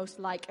would be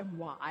most like, and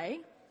why?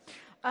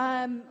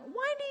 Why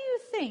do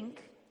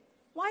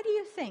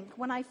you think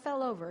when I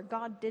fell over,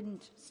 God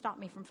didn't stop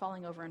me from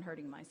falling over and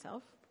hurting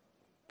myself?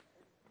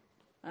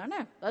 I don't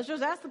know. Let's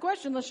just ask the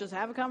question. Let's just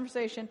have a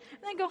conversation.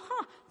 And then go,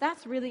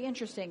 that's really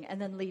interesting, and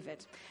then leave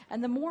it.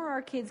 And the more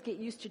our kids get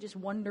used to just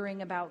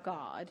wondering about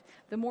God,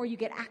 the more you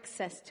get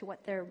access to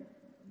what their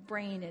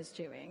brain is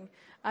doing.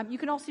 You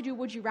can also do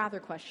would you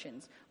rather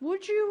questions.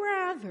 Would you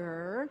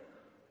rather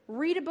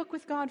read a book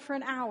with God for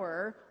an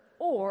hour,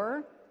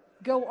 or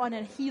go on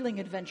a healing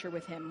adventure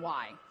with him?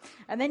 Why?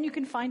 And then you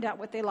can find out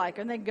what they like.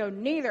 And they go,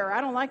 neither,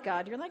 I don't like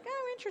God. You're like,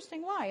 oh,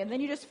 interesting, why? And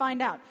then you just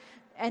find out.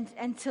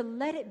 And to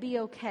let it be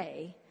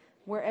okay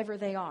wherever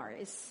they are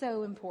is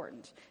so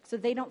important. So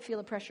they don't feel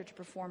a pressure to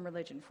perform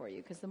religion for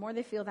you. Because the more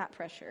they feel that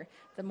pressure,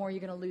 the more you're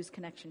going to lose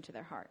connection to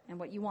their heart. And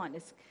what you want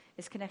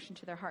is connection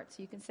to their heart.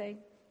 So you can say,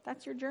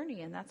 that's your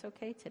journey, and that's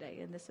okay today.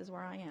 And this is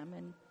where I am,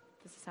 and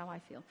this is how I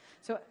feel.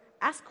 So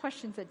ask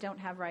questions that don't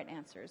have right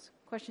answers.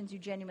 Questions you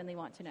genuinely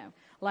want to know.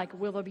 Like,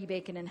 will there be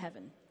bacon in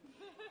heaven?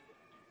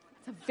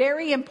 It's a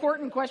very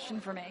important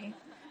question for me,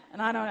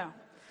 and I don't know.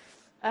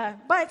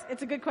 But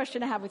it's a good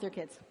question to have with your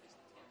kids.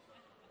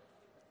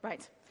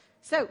 Right.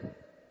 So,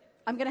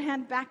 I'm going to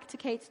hand back to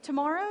Kate.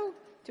 Tomorrow,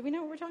 do we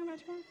know what we're talking about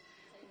tomorrow?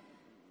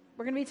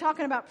 We're going to be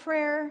talking about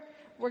prayer.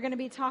 We're going to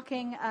be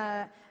talking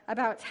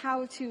about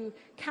how to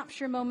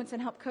capture moments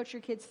and help coach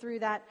your kids through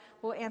that.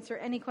 We'll answer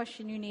any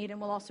question you need,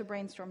 and we'll also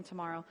brainstorm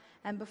tomorrow.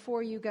 And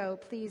before you go,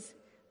 please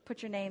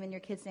put your name and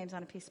your kids' names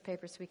on a piece of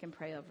paper so we can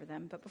pray over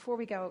them. But before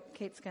we go,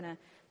 Kate's going to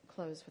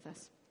close with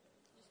us.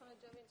 Just want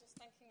to jump in, just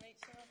thanking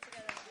Rachel all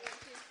together.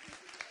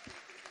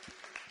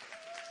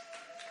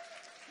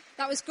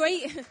 That was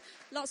great.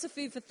 Lots of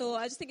food for thought.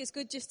 I just think it's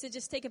good just to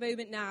take a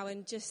moment now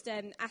and just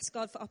ask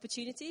God for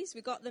opportunities.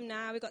 We've got them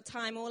now. We've got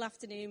time all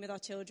afternoon with our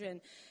children.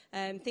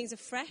 Things are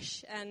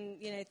fresh, and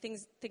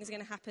things are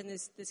going to happen.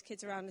 There's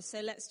kids around us,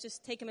 so let's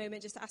just take a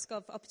moment just to ask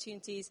God for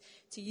opportunities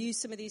to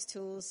use some of these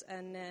tools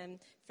and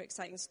for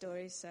exciting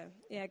stories. So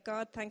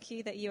God, thank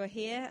you that you are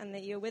here and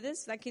that you're with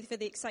us. Thank you for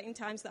the exciting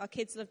times that our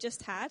kids have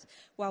just had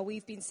while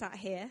we've been sat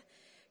here.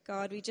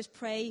 God, we just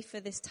pray for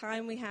this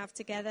time we have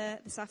together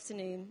this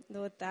afternoon,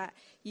 Lord, that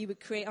you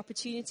would create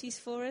opportunities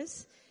for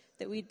us,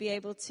 that we'd be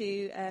able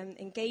to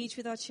engage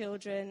with our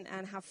children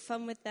and have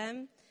fun with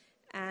them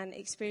and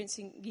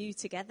experiencing you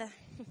together.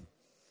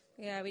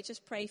 We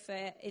just pray for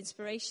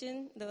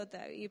inspiration, Lord,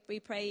 that we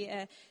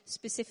pray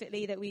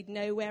specifically that we'd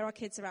know where our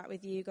kids are at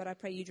with you. God, I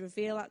pray you'd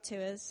reveal that to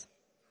us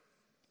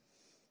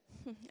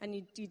and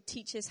you'd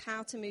teach us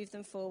how to move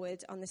them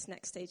forward on this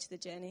next stage of the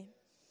journey.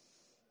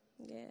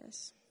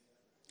 Yes.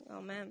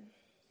 Amen.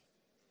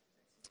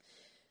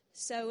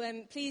 So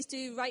please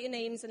do write your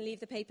names and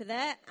leave the paper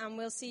there, and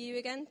we'll see you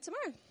again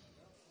tomorrow.